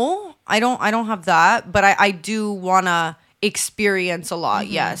 No, I don't have that, but I do want to experience a lot.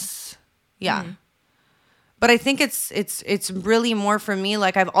 Yes. Yeah. But I think it's really more for me.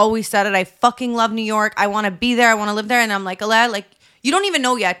 Like I've always said it. I fucking love New York. I want to be there. I want to live there. And I'm like, Alea, like, you don't even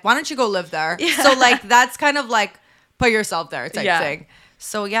know yet. Why don't you go live there? Yeah. So like, that's kind of like put yourself there type thing.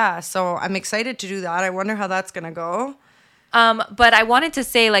 So yeah, so I'm excited to do that. I wonder how that's going to go. But I wanted to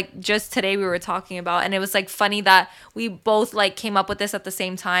say, like, just today we were talking about, and it was like funny that we both like came up with this at the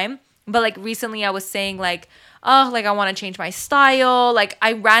same time. But like recently I was saying like, oh, like I want to change my style. Like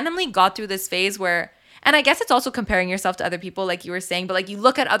I randomly got through this phase where, and I guess it's also comparing yourself to other people, like you were saying, but like you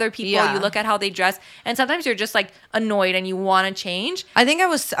look at other people, you look at how they dress, and sometimes you're just like annoyed and you want to change. I think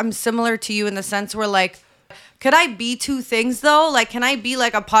I'm similar to you in the sense where like, could I be two things though? Like, can I be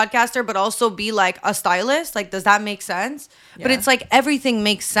like a podcaster, but also be like a stylist? Like, does that make sense? Yeah. But it's like everything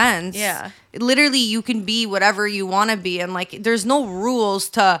makes sense. Yeah. Literally, you can be whatever you want to be. And like, there's no rules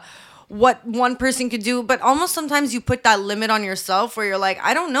to what one person could do. But almost sometimes you put that limit on yourself where you're like,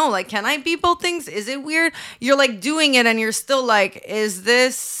 I don't know. Like, can I be both things? Is it weird? You're like doing it and you're still like, is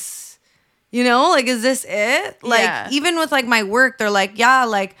this, you know, like, is this it? Like, even with like my work, they're like, yeah,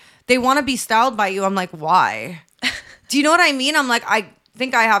 like, they want to be styled by you. I'm like, why? Do you know what I mean? I'm like, I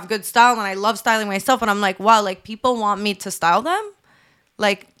think I have good style and I love styling myself. And I'm like, wow, like people want me to style them?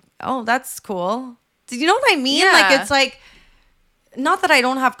 Like, oh, that's cool. Do you know what I mean? Yeah. Like, it's like, not that I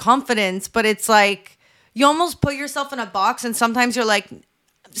don't have confidence, but it's like, you almost put yourself in a box and sometimes you're like,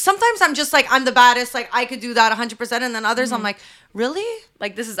 sometimes I'm just like, I'm the baddest. Like, I could do that 100%. And then others, I'm like, really?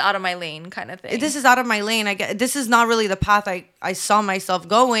 Like, this is out of my lane kind of thing. This is out of my lane. I get this is not really the path I saw myself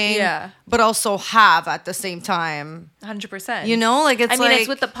going. Yeah. But also have at the same time. 100%. You know, like it's I mean, like, it's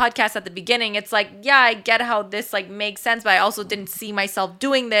with the podcast at the beginning. It's like, yeah, I get how this like makes sense, but I also didn't see myself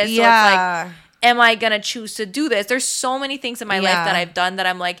doing this. So it's like, am I gonna choose to do this? There's so many things in my life that I've done that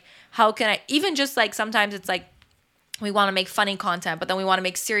I'm like, how can I, even just like sometimes it's like, we want to make funny content, but then we want to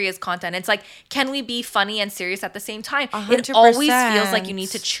make serious content. It's like, can we be funny and serious at the same time? 100%. It always feels like you need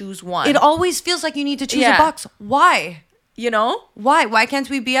to choose one. It always feels like you need to choose a box. Why? you know? Why can't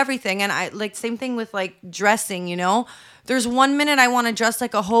we be everything? And I like same thing with like dressing, you know. There's 1 minute I want to dress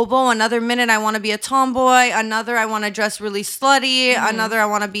like a hobo, another minute I want to be a tomboy, another I want to dress really slutty, another I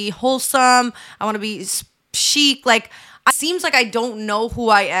want to be wholesome, I want to be chic. Like it seems like I don't know who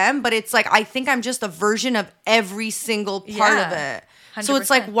I am, but it's like I think I'm just a version of every single part of it. 100%. So it's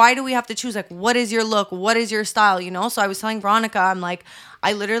like, why do we have to choose? Like, what is your look? What is your style? You know? So I was telling Veronica, I'm like,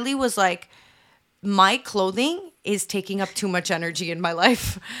 I literally was like, my clothing is taking up too much energy in my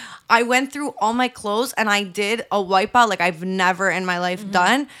life. I went through all my clothes and I did a wipeout like I've never in my life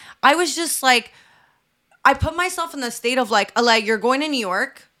done. I was just like, I put myself in the state of like, you're going to New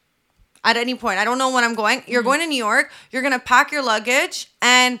York at any point. I don't know when I'm going. You're going to New York. You're going to pack your luggage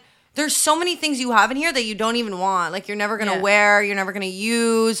and there's so many things you have in here that you don't even want. Like you're never going to wear, you're never going to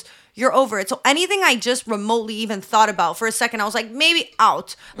use. You're over it. So anything I just remotely even thought about for a second, I was like, maybe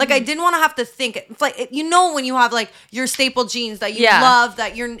out. Like I didn't want to have to think. It's like, you know, when you have like your staple jeans that you love,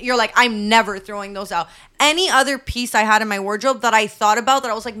 that you're like, I'm never throwing those out. Any other piece I had in my wardrobe that I thought about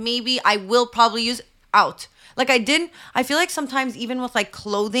that I was like, maybe I will probably use, out. Like I feel like sometimes even with like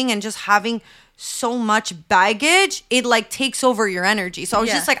clothing and just having so much baggage, it like takes over your energy. So I was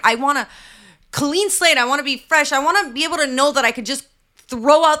just like, I want to clean slate. I want to be fresh. I want to be able to know that I could just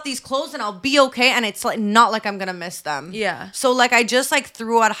throw out these clothes and I'll be okay, and it's like not like I'm gonna miss them. Yeah. So like I just like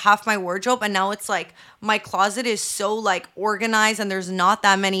threw out half my wardrobe and now it's like my closet is so like organized and there's not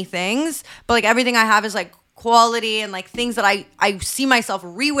that many things, but like everything I have is like quality and like things that I see myself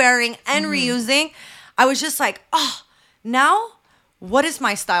re-wearing and reusing. I was just like, oh, now what is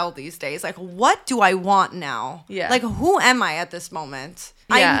my style these days? Like what do I want now? Yeah. Like who am I at this moment?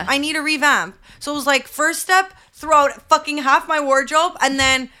 Yeah. I need a revamp. So it was like, first step, throw out fucking half my wardrobe and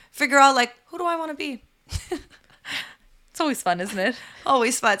then figure out like, who do I want to be? It's always fun, isn't it?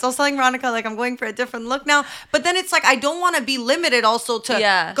 Always fun. So I was telling Veronica, like, I'm going for a different look now. But then it's like, I don't want to be limited also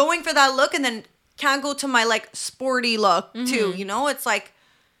to going for that look and then can't go to my like sporty look too. You know, it's like,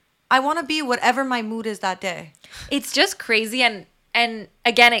 I want to be whatever my mood is that day. It's just crazy. And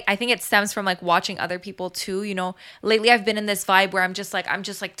again, I think it stems from like watching other people too. You know, lately I've been in this vibe where I'm just like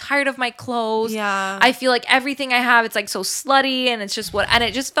tired of my clothes. Yeah. I feel like everything I have, it's like so slutty and it's just and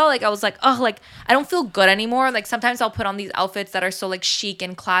it just felt like I was like, oh, like I don't feel good anymore. Like sometimes I'll put on these outfits that are so like chic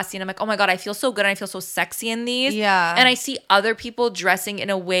and classy and I'm like, oh my God, I feel so good and I feel so sexy in these. Yeah. And I see other people dressing in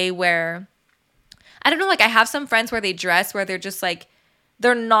a way where, I don't know, like I have some friends where they dress where they're just like,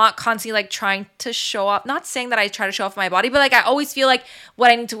 they're not constantly like trying to show off. Not saying that I try to show off my body, but like I always feel like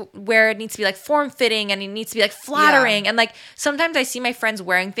what I need to wear, it needs to be like form fitting and it needs to be like flattering. And like sometimes I see my friends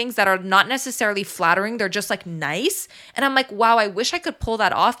wearing things that are not necessarily flattering. They're just like nice. And I'm like, wow, I wish I could pull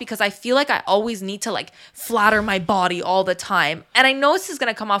that off because I feel like I always need to like flatter my body all the time. And I know this is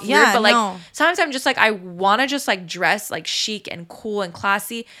going to come off weird, but like sometimes I'm just like, I want to just like dress like chic and cool and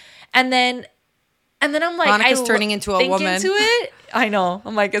classy. And then I'm like, Veronica's turning into a woman. Into it. I know.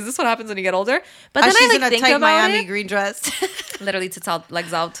 I'm like, is this what happens when you get older? But then she's I in like a think tight about Miami it. green dress. Literally tits out,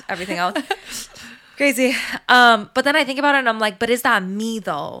 legs out, everything out. Crazy. But then I think about it and I'm like, but is that me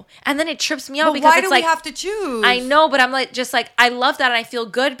though? And then it trips me out But because why it's do like, we have to choose? I know, but I'm like, just like, I love that and I feel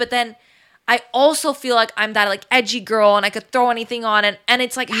good, but then I also feel like I'm that like edgy girl and I could throw anything on and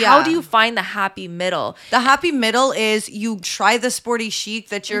it's like, how do you find the happy middle? The happy middle is you try the sporty chic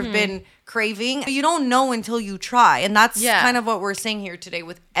that you've been craving. You don't know until you try. And that's kind of what we're saying here today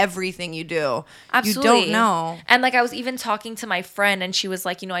with everything you do. Absolutely. You don't know. And like I was even talking to my friend and she was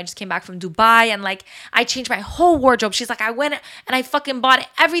like, you know, I just came back from Dubai and like I changed my whole wardrobe. She's like, I went and I fucking bought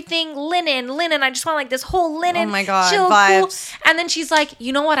everything linen. I just want like this whole linen. Oh my God, chill, vibes. cool. And then she's like,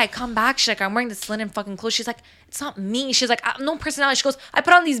 you know what? I come back. She's like, I'm wearing this linen fucking clothes. She's like, it's not me. She's like, I have no personality. She goes, I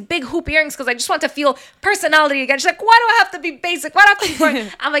put on these big hoop earrings because I just want to feel personality again. She's like, why do I have to be basic? Why do I have to be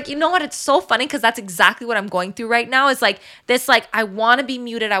boring? I'm like, you know what? It's so funny because that's exactly what I'm going through right now. Is like this, like I want to be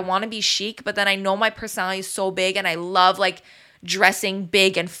muted. I want to be chic, but then I know my personality is so big and I love like dressing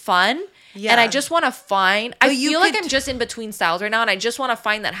big and fun. Yeah. And I just want to find, I feel like I'm just in between styles right now. And I just want to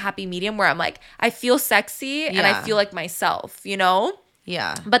find that happy medium where I'm like, I feel sexy and I feel like myself, you know?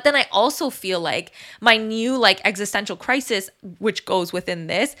 Yeah. But then I also feel like my new like existential crisis, which goes within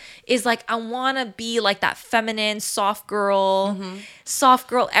this, is like I want to be like that feminine soft girl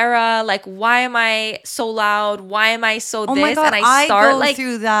era. Like, why am I so loud? Why am I so this? My God, and I start like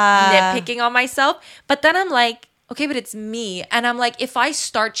through that. nitpicking on myself. But then I'm like, okay, but it's me. And I'm like, if I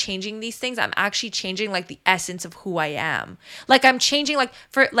start changing these things, I'm actually changing like the essence of who I am. Like I'm changing like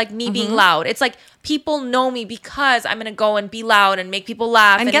for like me being loud. It's like people know me because I'm going to go and be loud and make people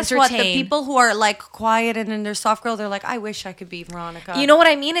laugh and guess entertain. what? The people who are like quiet and in their soft girl, they're like, I wish I could be Veronica. You know what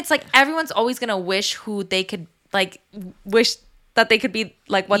I mean? It's like everyone's always going to wish who they could like wish that they could be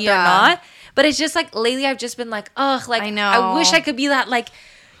like what they're not. But it's just like lately I've just been like, ugh, like I know. I wish I could be that, like,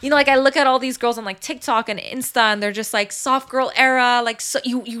 you know, like I look at all these girls on like TikTok and Insta and they're just like soft girl era, like, so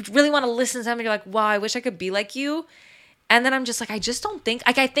you really want to listen to them and you're like, wow, I wish I could be like you. And then I'm just like, I just don't think,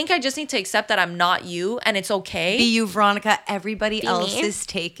 like, I think I just need to accept that I'm not you and it's okay. Be you, Veronica. Everybody else me. is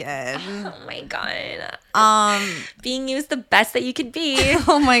taken. Oh my God. Um, Being you is the best that you could be.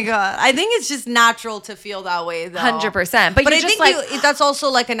 oh my God. I think it's just natural to feel that way though. 100%. But But you're I just think like, that's also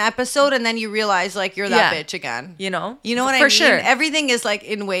like an episode and then you realize like you're that Yeah. bitch again. you know? You know what I For mean? sure. Everything is like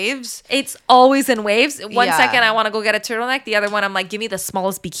in waves. It's always in waves. One Yeah. second I want to go get a turtleneck. The other one I'm like, give me the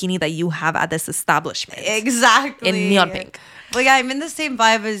smallest bikini that you have at this establishment. Exactly. In neon pink. But yeah, I'm in the same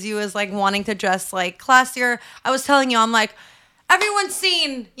vibe as you, as like wanting to dress like classier. I was telling you, I'm like, everyone's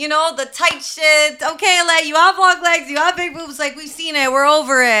seen, you know, the tight shit. Okay, like you have long legs, you have big boobs, like we've seen it, we're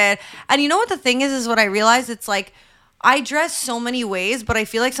over it. And you know what the thing is what I realized? It's like I dress so many ways, but I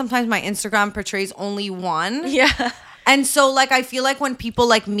feel like sometimes my Instagram portrays only one. Yeah. And so like I feel like when people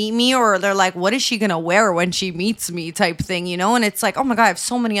like meet me or they're like, what is she gonna wear when she meets me type thing, you know? And it's like, oh my God, I have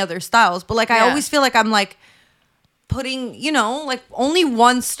so many other styles. But like I Yeah. always feel like I'm like putting, you know, like only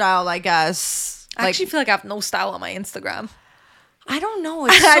one style, I guess. I Like actually feel like I have no style on my Instagram. I don't know.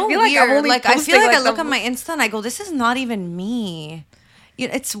 It's I so feel like I'm weird. only Like I feel posting, like I like, look the- at my Insta and I go, this is not even me. You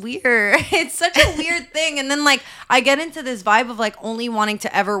know, it's weird. It's such a weird thing. And then like I get into this vibe of like only wanting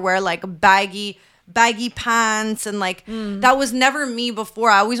to ever wear like baggy pants and like that was never me before.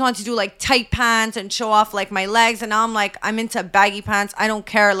 I always wanted to do like tight pants and show off like my legs, and now I'm like I'm into baggy pants. I don't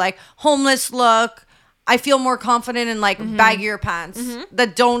care, like homeless look. I feel more confident in like baggier pants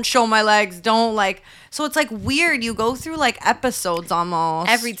that don't show my legs, don't like, so it's like weird. You go through like episodes almost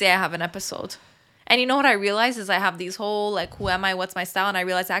Every day I have an episode. And you know what I realize is I have these whole like, who am I? What's my style? And I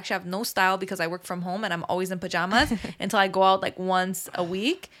realize I actually have no style because I work from home and I'm always in pajamas until I go out like once a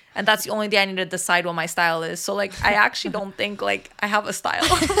week. And that's the only day I need to decide what my style is. So like, I actually don't think like I have a style.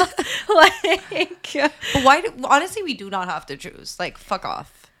 Like, But why honestly we do not have to choose. Like fuck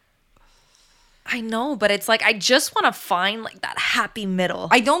off. I know, but it's like, I just want to find like that happy middle.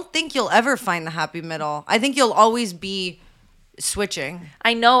 I don't think you'll ever find the happy middle. I think you'll always be switching.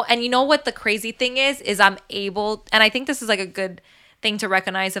 I know. And you know what the crazy thing is I'm able, and I think this is like a good thing to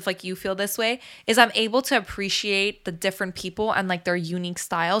recognize if like you feel this way, is I'm able to appreciate the different people and like their unique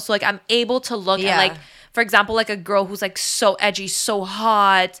style. So like I'm able to look Yeah. at like, for example, like a girl who's like so edgy, so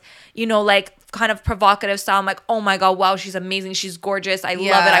hot, you know, like kind of provocative style. I'm like, oh my God, wow, she's amazing. She's gorgeous. I love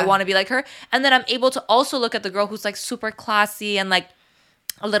it. I Yeah. want to be like her. And then I'm able to also look at the girl who's like super classy and like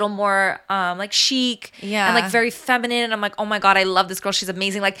a little more like chic Yeah. and like very feminine, and I'm like, oh my God, I love this girl, she's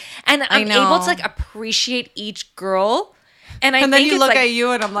amazing. Like, and I'm know. able to like appreciate each girl, and I And then think you it's look like, at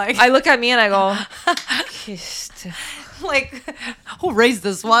you and I'm like, I look at me and I go, like, who raised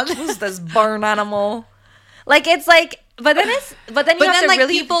this one? who's this barn animal? Like, it's like, but then you But have then to like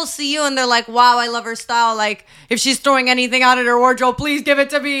really people see you and they're like, wow, I love her style. Like if she's throwing anything out of her wardrobe, please give it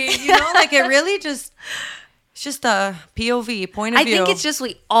to me. You know, like it really just, it's just a POV, point of I view. think it's just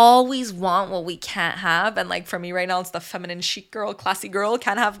we always want what we can't have, and like for me right now, it's the feminine chic girl, classy girl.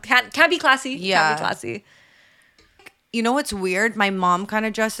 Can't be classy. Yeah. Can't be classy. You know what's weird? My mom kind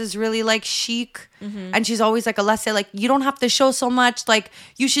of dresses really like chic, Mm-hmm. and she's always like, Alessia, like you don't have to show so much. Like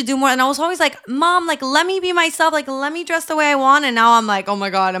you should do more. And I was always like, Mom, like let me be myself. Like let me dress the way I want. And now I'm like, oh my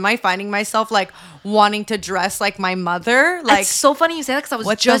God, am I finding myself like wanting to dress like my mother? Like It's so funny you say that because I was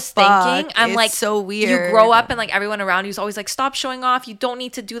what the just fuck? thinking. I'm It's like, so You weird. grow up and like everyone around you is always like, stop showing off. You don't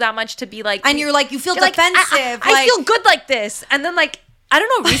need to do that much to be like. and you're like, you feel you're like, defensive. I like, feel good like this, and then like. I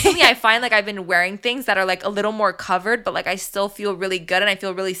don't know. Recently, I find like I've been wearing things that are like a little more covered, but like I still feel really good and I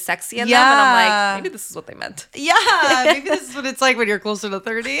feel really sexy in them. And I'm Yeah. like, maybe this is what they meant. yeah, maybe this is what it's like when you're closer to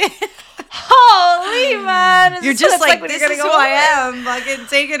 30. Holy man! Is You're this what just it's like, when this you're is getting who I older? am. Fucking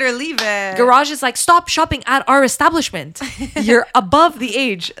take it or leave it. Garage is like, stop shopping at our establishment. You're above the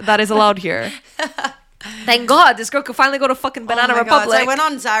age that is allowed here. Thank God this girl could finally go to fucking Banana Oh my God. Republic. So I went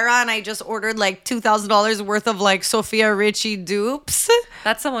on Zara and I just ordered like $2,000 worth of like Sophia Richie dupes.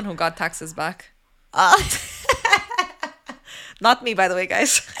 That's someone who got taxes back. Not me, by the way,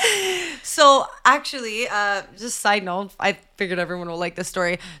 guys. So actually, just side note, I figured everyone will like this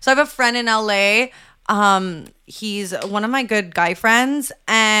story. So I have a friend in LA. He's one of my good guy friends,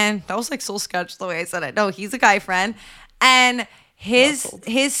 and that was like so sketch the way I said it. No, he's a guy friend, and his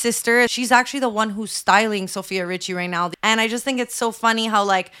sister, she's actually the one who's styling Sophia Richie right now. And I just think it's so funny how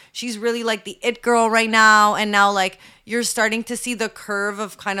like she's really like the it girl right now, and now like you're starting to see the curve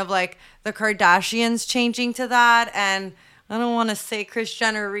of kind of like the Kardashians changing to that, and I don't want to say Kris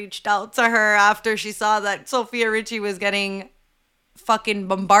Jenner reached out to her after she saw that Sophia Richie was getting fucking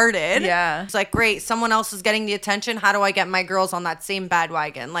bombarded. Yeah. It's like, great, someone else is getting the attention. How do I get my girls on that same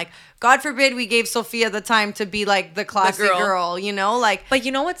bandwagon? Like, God forbid we gave Sophia the time to be like the classy girl, you know? Like, But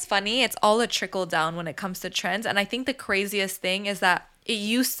you know what's funny? It's all a trickle down when it comes to trends. And I think the craziest thing is that it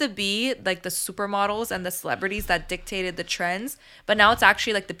used to be like the supermodels and the celebrities that dictated the trends, but now it's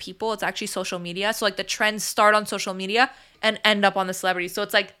actually like the people, it's actually social media. So like the trends start on social media and end up on the celebrities. So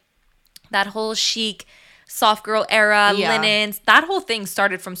it's like that whole chic soft girl era, linens, that whole thing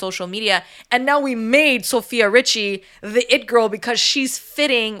started from social media. And now we made Sophia Richie the it girl because she's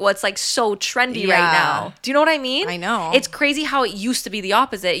fitting what's like so trendy right now. Do you know what I mean? I know. It's crazy how it used to be the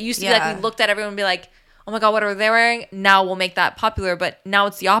opposite. It used to be like we looked at everyone and be like, oh my God, what are they wearing? Now we'll make that popular. But now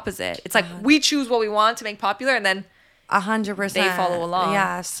it's the opposite. It's like we choose what we want to make popular and then 100%. they follow along.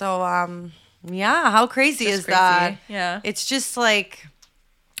 Yeah. So, yeah, how crazy Just is crazy. that? Yeah. It's just like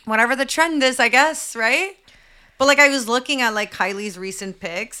whatever the trend is, I guess, right? But like I was looking at like Kylie's recent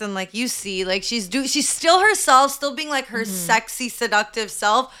pics and like you see like she's still herself, still being like her sexy, seductive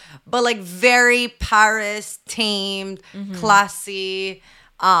self, but like very Paris tamed, classy.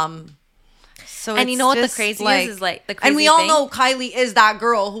 So And you know what the just, crazy like, is like the crazy and we all thing- know Kylie is that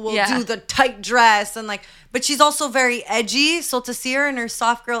girl who will Yeah. do the tight dress and like, but she's also very edgy. So to see her in her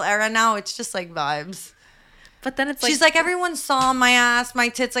soft girl era now, it's just like vibes. But then it's like She's like, everyone saw my ass, my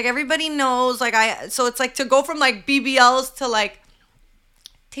tits, like everybody knows. Like so it's like to go from like BBLs to like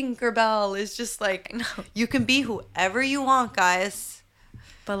Tinkerbell is just like you can be whoever you want, guys.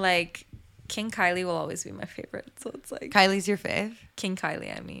 but like King Kylie will always be my favorite. So it's like Kylie's your fave? King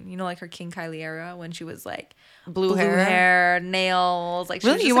Kylie, I mean, you know, like her King Kylie era when she was like Blue hair? nails, like she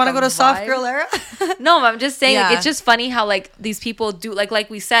was Really? just, You like, want to a go to soft vibe. girl era? No, I'm just saying, like, Yeah. it's just funny how like these people do like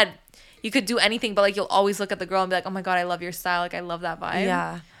we said, you could do anything, but like you'll always look at the girl and be like, oh my God, I love your style, like I love that vibe.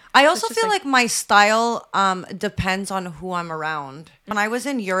 Yeah. I also just feel like- like my style depends on who I'm around. When I was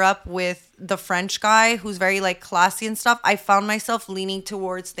in Europe with the French guy who's very like classy and stuff, I found myself leaning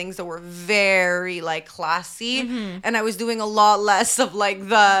towards things that were very like classy, and I was doing a lot less of like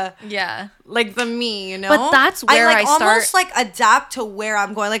the me, you know. But that's where like I start- almost like adapt to where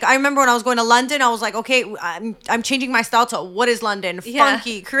I'm going. Like I remember when I was going to London, I was like, okay, I'm changing my style to what is London, Yeah.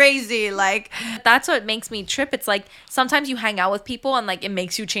 funky, crazy, like. That's what makes me trip. It's like sometimes you hang out with people and like it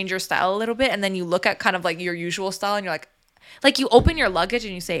makes you change your style a little bit, and then you look at kind of like your usual style and you're like you open your luggage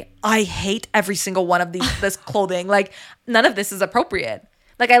and you say, I hate every single one of this clothing. Like none of this is appropriate.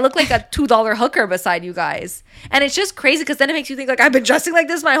 Like I look like a $2 hooker beside you guys. And it's just crazy because then it makes you think like I've been dressing like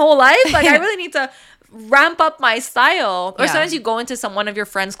this my whole life. Like I really need to ramp up my style. Or Yeah. sometimes you go into one of your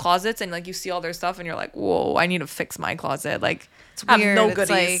friends' closets and like you see all their stuff and you're like, whoa, I need to fix my closet. Like It's I have weird. no It's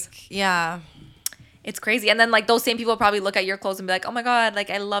goodies. like, yeah. It's crazy. And then like those same people probably look at your clothes and be like, oh my God, like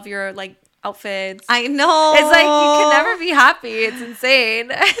I love your like outfits. I know. It's like you can never be happy. It's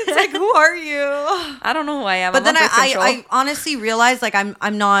insane. It's like, who are you? I don't know who I am. But I'm then on birth control. I honestly realized like I'm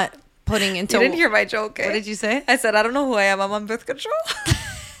not putting into. You didn't hear my joke. Eh? What did you say? I said I don't know who I am. I'm on birth control.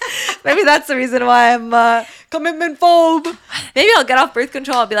 Maybe that's the reason why I'm commitment phobe. Maybe I'll get off birth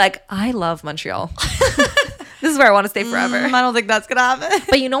control. I'll be like, I love Montreal. This is where I want to stay forever. I don't think that's gonna happen.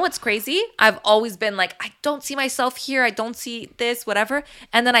 But you know what's crazy? I've always been like, I don't see myself here. I don't see this, whatever.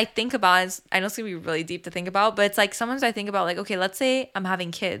 And then I think about it. I know it's going to be really deep to think about, but it's like sometimes I think about like, okay, let's say I'm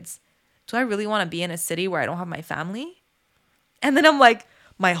having kids. Do I really want to be in a city where I don't have my family? And then I'm like,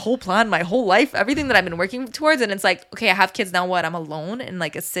 my whole plan, my whole life, everything that I've been working towards. And it's like, okay, I have kids now. What? I'm alone in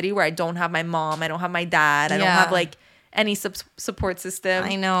like a city where I don't have my mom. I don't have my dad. I don't have like any support system.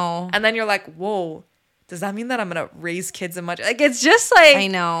 I know. And then you're like, whoa. Does that mean that I'm gonna raise kids in much? Like it's just like I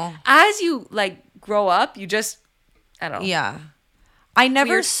know. as you like grow up, you just I don't know. Yeah. I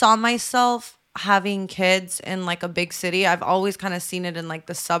never Weird. saw myself having kids in like a big city. I've always kind of seen it in like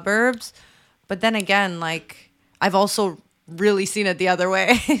the suburbs. But then again, like I've also really seen it the other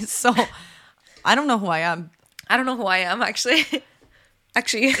way. So I don't know who I am. I don't know who I am actually.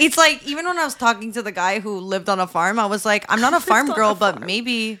 Actually, It's like even when I was talking to the guy who lived on a farm, I was like, I'm not a farm on girl, a but farm.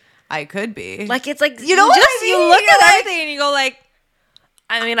 maybe I could be. like it's like You know what I You mean? look You're at like- everything and you go like,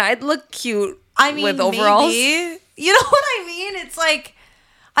 I mean, I'd look cute. I mean, with overalls. maybe. You know what I mean? It's like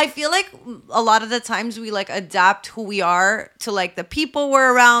I feel like a lot of the times we like adapt who we are to like the people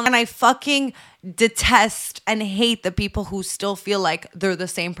we're around, and I fucking detest and hate the people who still feel like they're the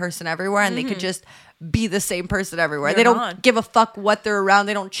same person everywhere and they could just be the same person everywhere. They You're don't not. give a fuck what they're around.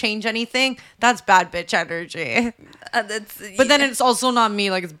 They don't change anything. That's bad bitch energy. But then it's also not me.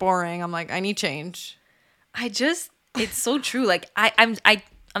 Like it's boring. I'm like, I need change. it's so true. Like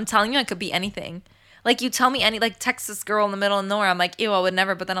I'm telling you, I could be anything. Like, you tell me any, like, Texas girl in the middle of nowhere, I'm like, ew, I would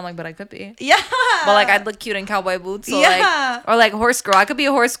never. But then I'm like, but I could be. Yeah. But, like, I'd look cute in cowboy boots. So, Yeah. like, or, like, horse girl. I could be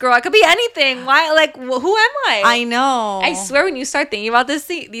a horse girl. I could be anything. Why? Like, who am I? I know. I swear when you start thinking about these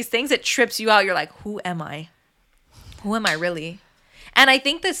things, it trips you out. You're like, who am I? Who am I really? And I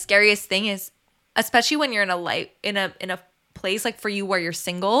think the scariest thing is, especially when you're in a place like for you where you're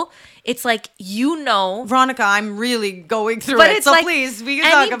single, it's like, you know, Veronica, I'm really going through but it. it's So like please, we can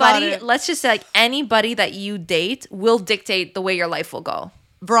talk about it. let's just say, like, anybody that you date will dictate the way your life will go.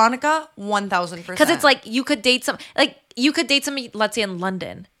 Veronica, 1000%. Because it's like, you could date somebody, let's say in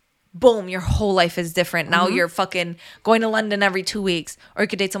London. Boom, your whole life is different. Now you're fucking going to London every 2 weeks. Or you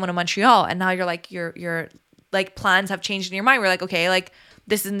could date someone in Montreal, and now you're like, your like plans have changed in your mind. We're like, okay, like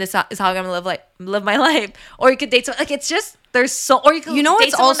this is how I'm gonna live my life. Or you could date someone, like, it's just, there's so, or you could date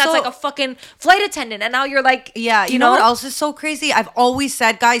it's someone that's also like a fucking flight attendant, and now you're like, yeah, you know what else is so crazy? I've always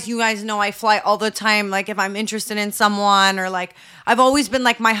said, guys, you guys know I fly all the time. Like, if I'm interested in someone, or like, I've always been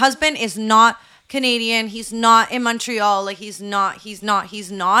like, my husband is not Canadian. He's not in Montreal. Like, he's not.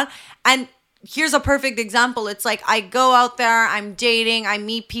 And here's a perfect example. It's like, I go out there, I'm dating, I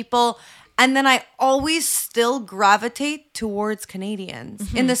meet people, and then I always still gravitate towards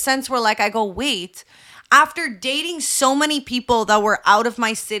Canadians in the sense where, like, I go, wait, after dating so many people that were out of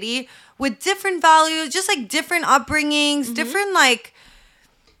my city with different values, just like different upbringings, different like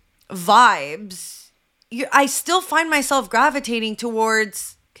vibes, I still find myself gravitating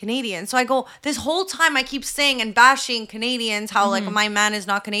towards Canadians. So I go, this whole time I keep saying and bashing Canadians, how like my man is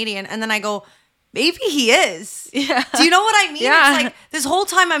not Canadian. And then I go, maybe he is. Yeah. Do you know what I mean? Yeah. It's like this whole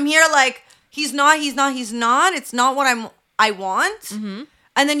time I'm here like, he's not. It's not what I want.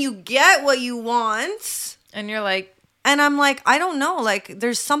 And then you get what you want. and you're like, And I'm like, I don't know. Like,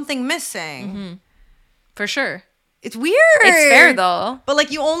 there's something missing. for sure. It's weird. It's fair though. But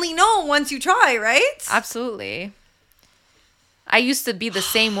like, you only know once you try, right? Absolutely. I used to be the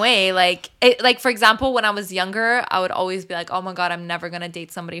same way. Like, for example, when I was younger, I would always be like, oh my God, I'm never going to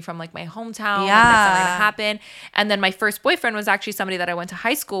date somebody from like my hometown. Yeah. Like, that's not going to happen. And then my first boyfriend was actually somebody that I went to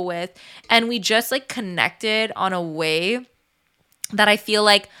high school with. And we just like connected on a way that I feel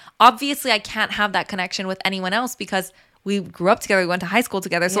like, obviously I can't have that connection with anyone else because we grew up together. We went to high school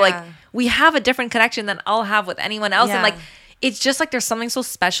together. So like, we have a different connection than I'll have with anyone else. Yeah. And like, it's just like, there's something so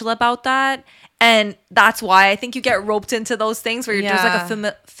special about that. And that's why I think you get roped into those things where there's like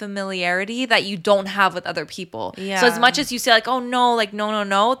a familiarity that you don't have with other people. Yeah. So as much as you say like, oh no, like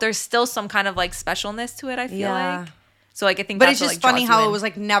no, there's still some kind of like specialness to it, I feel like. So like, I think But that's it's just funny how it was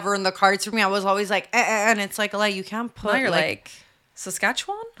like never in the cards for me. I was always like, and it's like you can't put. Now you're like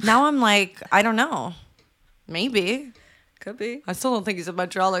Saskatchewan? Now I'm like, I don't know. Maybe. Could be. I still don't think he's in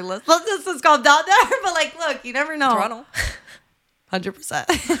Montreal. Like, let's just calm down there. But like, look, you never know. Toronto.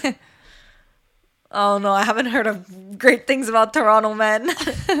 100%. Oh no, I haven't heard of great things about Toronto men.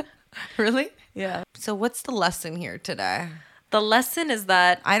 Really? Yeah. So what's the lesson here today? The lesson is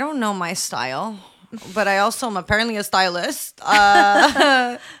that I don't know my style, but I also am apparently a stylist.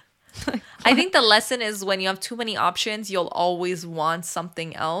 I think the lesson is when you have too many options, you'll always want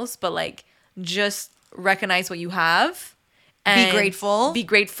something else, but like, just recognize what you have. And grateful. Be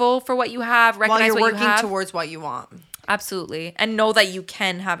grateful for what you have. Recognize While you're what working you have. towards what you want. Absolutely. And know that you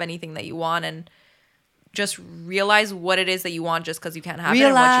can have anything that you want, and just realize what it is that you want just because you can't have it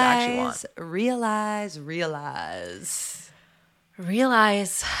and what you actually want. Realize.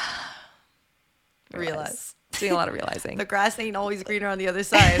 Doing a lot of realizing. The grass ain't always greener on the other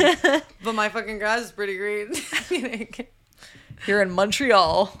side. But my fucking grass is pretty green. Here in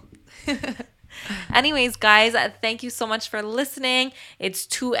Montreal. Anyways, guys, thank you so much for listening. It's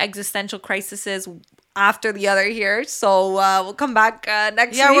 2 existential crises after the other here. So we'll come back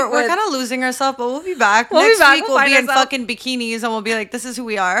next week. Yeah, we're kind of losing ourselves, but we'll be back. Next week we'll be in fucking bikinis and we'll be like, this is who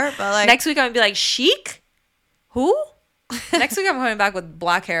we are. But like, next week I'm going to be like, chic? Who? Next week I'm coming back with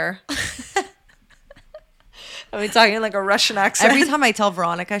black hair. I'll be talking in like a Russian accent. Every time I tell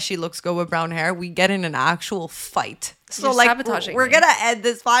Veronica she looks good with brown hair, we get in an actual fight. So You're like, sabotaging we're me. gonna end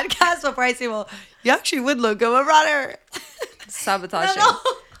this podcast before I say, well, you actually would look good with brown hair. Sabotaging. No.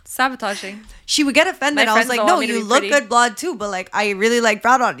 Sabotaging. She would get offended. My I was friends like, don't no, want me to you be look pretty. good blonde too, but like, I really like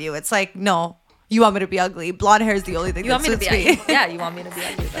brown on you. It's like, no, you want me to be ugly. Blonde hair is the only thing You that want me to suits be me. ugly. Yeah, you want me to be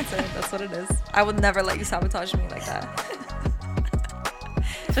ugly. That's it. That's what it is. I would never let you sabotage me like that.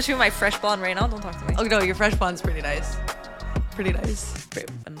 Especially with my fresh blonde right now. Don't talk to me. Oh no, your fresh blonde's pretty nice. Pretty nice.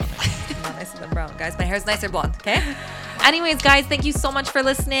 I'm not nicer than brown. Guys, my hair's nicer blonde, okay? Anyways, guys, thank you so much for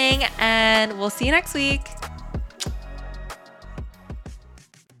listening, and we'll see you next week.